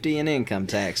 $750 in income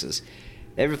taxes.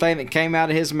 Everything that came out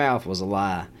of his mouth was a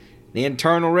lie. The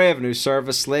Internal Revenue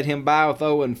Service let him by with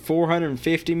owing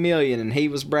 $450 million, and he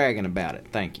was bragging about it.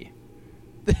 Thank you.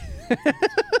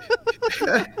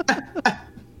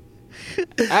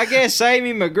 I guess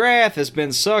Amy McGrath has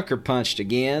been sucker punched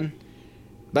again,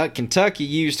 but Kentucky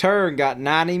used her and got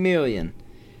 $90 million.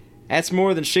 That's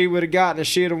more than she would have gotten if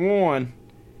she'd have won.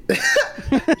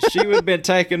 She would have been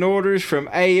taking orders from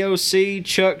AOC,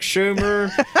 Chuck Schumer,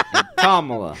 and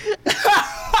Kamala.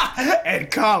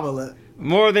 And Kamala.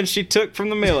 More than she took from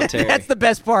the military. That's the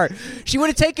best part. She would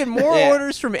have taken more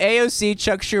orders from AOC,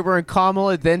 Chuck Schumer, and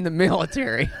Kamala than the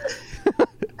military.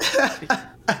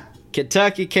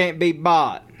 Kentucky can't be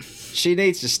bought. She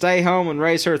needs to stay home and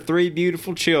raise her 3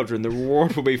 beautiful children. The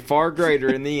reward will be far greater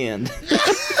in the end.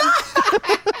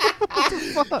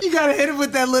 You gotta hit him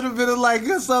with that little bit of like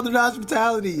Southern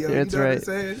hospitality, yo. That's you know right. What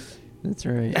I'm saying? That's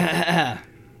right.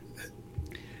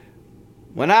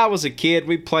 When I was a kid,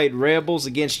 we played Rebels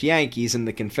against Yankees and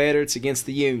the Confederates against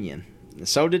the Union.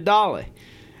 So did Dolly.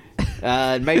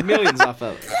 Made millions off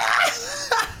of it.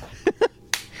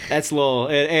 That's a little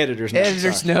editor's note.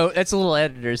 Editor's note. That's a little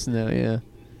editor's note, yeah.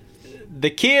 The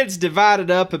kids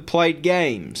divided up and played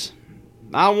games.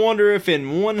 I wonder if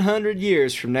in 100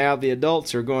 years from now the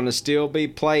adults are going to still be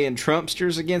playing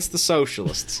Trumpsters against the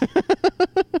socialists.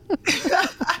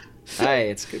 Hey,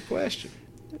 it's a good question.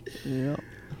 Yeah.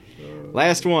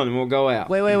 Last one and we'll go out.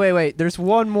 Wait. There's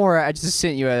one more I just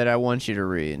sent you that I want you to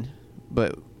read.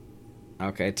 But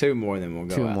Okay, 2 more then we'll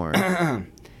go two out. more.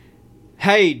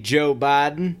 Hey, Joe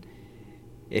Biden.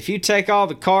 If you take all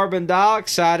the carbon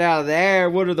dioxide out of the air,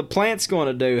 what are the plants going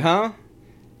to do, huh?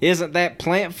 Isn't that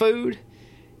plant food?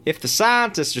 If the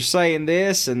scientists are saying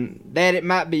this and that, it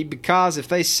might be because if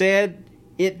they said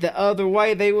it the other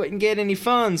way, they wouldn't get any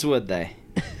funds, would they?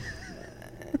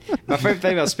 My favorite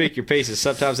thing about Speak Your Pieces,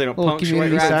 sometimes they don't Little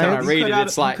punctuate community right when I science. read it.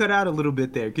 It's like, you cut out a little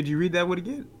bit there. Could you read that one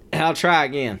again? I'll try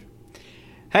again.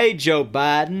 Hey, Joe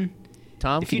Biden.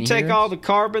 Tom, If can you you take hear all us? the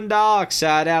carbon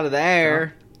dioxide out of the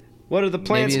air, what are the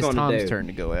plants Maybe it's going to Tom's do? turn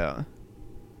to go out.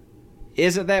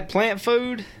 Isn't that plant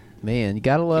food? Man, you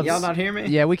gotta love. Can y'all not hear me?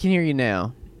 Yeah, we can hear you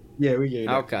now. Yeah, we get it.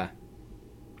 Okay.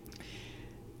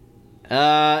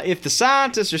 If the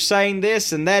scientists are saying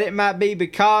this and that, it might be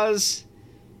because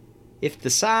if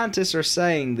the scientists are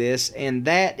saying this, and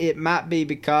that it might be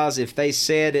because if they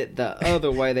said it the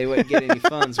other way, they wouldn't get any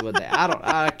funds with it.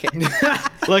 I can't.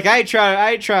 Look, I ain't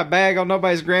try to bag on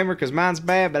nobody's grammar because mine's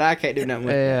bad, but I can't do nothing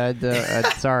with it. Yeah,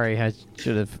 sorry, I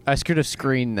should have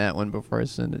screened that one before I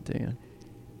sent it to you.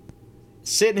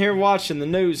 Sitting here watching the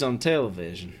news on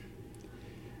television,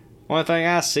 one thing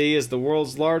I see is the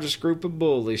world's largest group of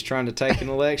bullies trying to take an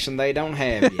election they don't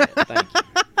have yet. Thank you.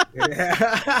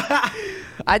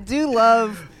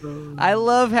 I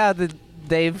love how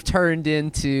they've turned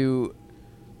into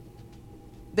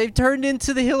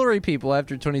the Hillary people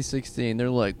after 2016. They're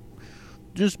like,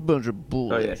 just a bunch of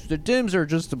bullies. Oh, yeah. The Dems are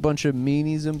just a bunch of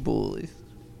meanies and bullies.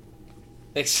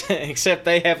 Except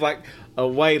they have like a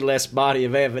way less body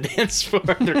of evidence for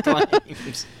their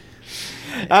claims.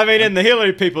 I mean, and the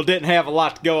Hillary people didn't have a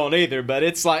lot to go on either, but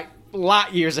it's like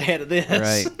light years ahead of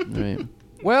this. Right.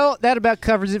 Well, that about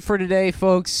covers it for today,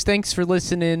 folks. Thanks for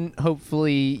listening.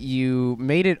 Hopefully you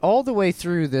made it all the way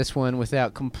through this one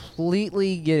without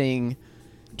completely getting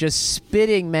just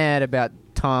spitting mad about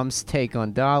Tom's take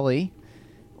on Dolly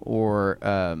or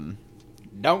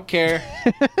don't care.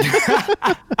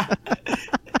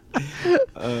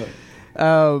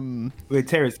 Wait,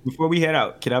 Terrence, before we head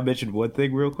out, can I mention one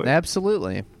thing real quick?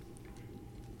 Absolutely.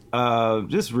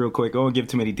 Just real quick, I won't give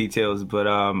too many details, but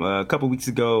a couple weeks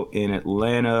ago in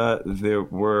Atlanta, there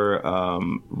were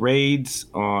raids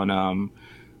on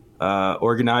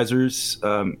organizers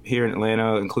here in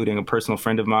Atlanta, including a personal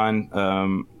friend of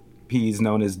mine. He's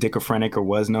known as Dickophrenic, or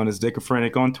was known as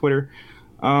Dickophrenic on Twitter.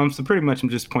 So pretty much I'm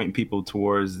just pointing people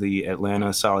towards the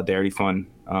Atlanta Solidarity Fund.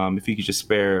 If you could just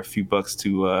spare a few bucks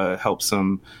to help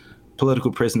some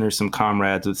political prisoners, some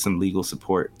comrades with some legal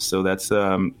support. So that's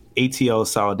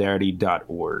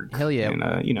atlsolidarity.org. Hell yeah.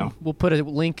 And, we'll put a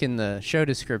link in the show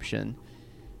description.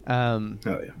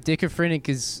 Dickophrenic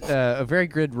is a very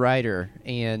good writer,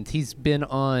 and he's been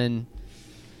on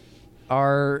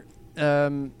our,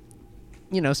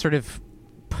 sort of,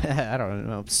 I don't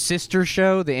know, sister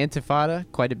show, The Antifada,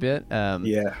 quite a bit. On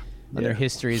their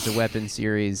History as a Weapon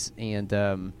series. And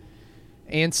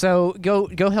so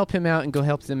go help him out and go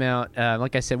help them out.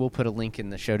 Like I said, we'll put a link in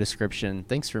the show description.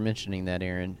 Thanks for mentioning that,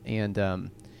 Aaron. And hell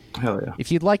yeah.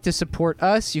 If you'd like to support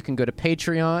us, you can go to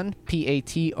Patreon,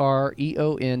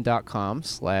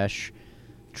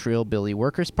 patreon.com/Trillbilly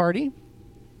Workers Party.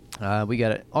 We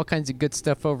got all kinds of good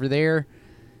stuff over there.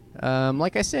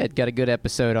 Like I said, got a good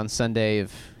episode on Sunday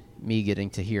of me getting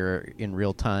to hear in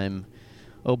real time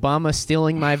Obama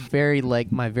stealing my very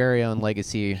own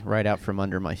legacy right out from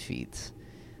under my feet.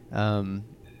 And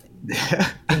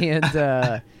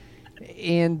a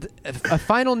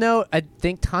final note, I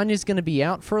think Tanya's going to be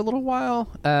out for a little while.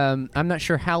 I'm not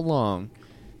sure how long,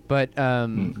 but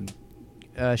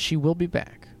she will be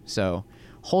back. So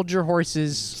hold your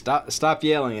horses. Stop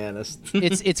yelling at us.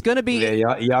 It's going to be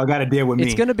y'all got to deal with me.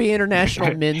 It's going to be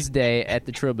International Men's Day at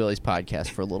the Trillbillies podcast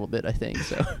for a little bit, I think.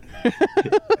 So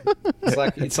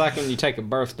it's like when you take a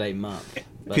birthday month.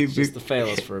 But just the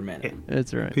fellas for a minute.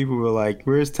 That's right. People were like,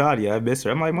 "Where's Tanya? I miss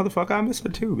her." I'm like, "Motherfucker, I miss her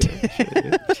too, man."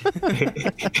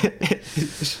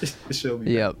 She'll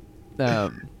be yep.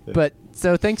 But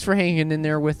so thanks for hanging in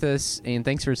there with us, and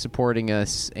thanks for supporting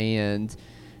us. And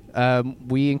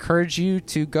we encourage you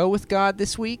to go with God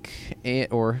this week,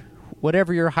 or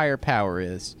whatever your higher power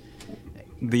is.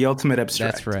 The ultimate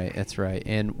abstract. That's right.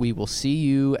 And we will see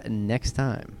you next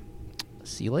time.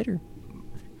 See you later.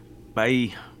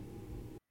 Bye.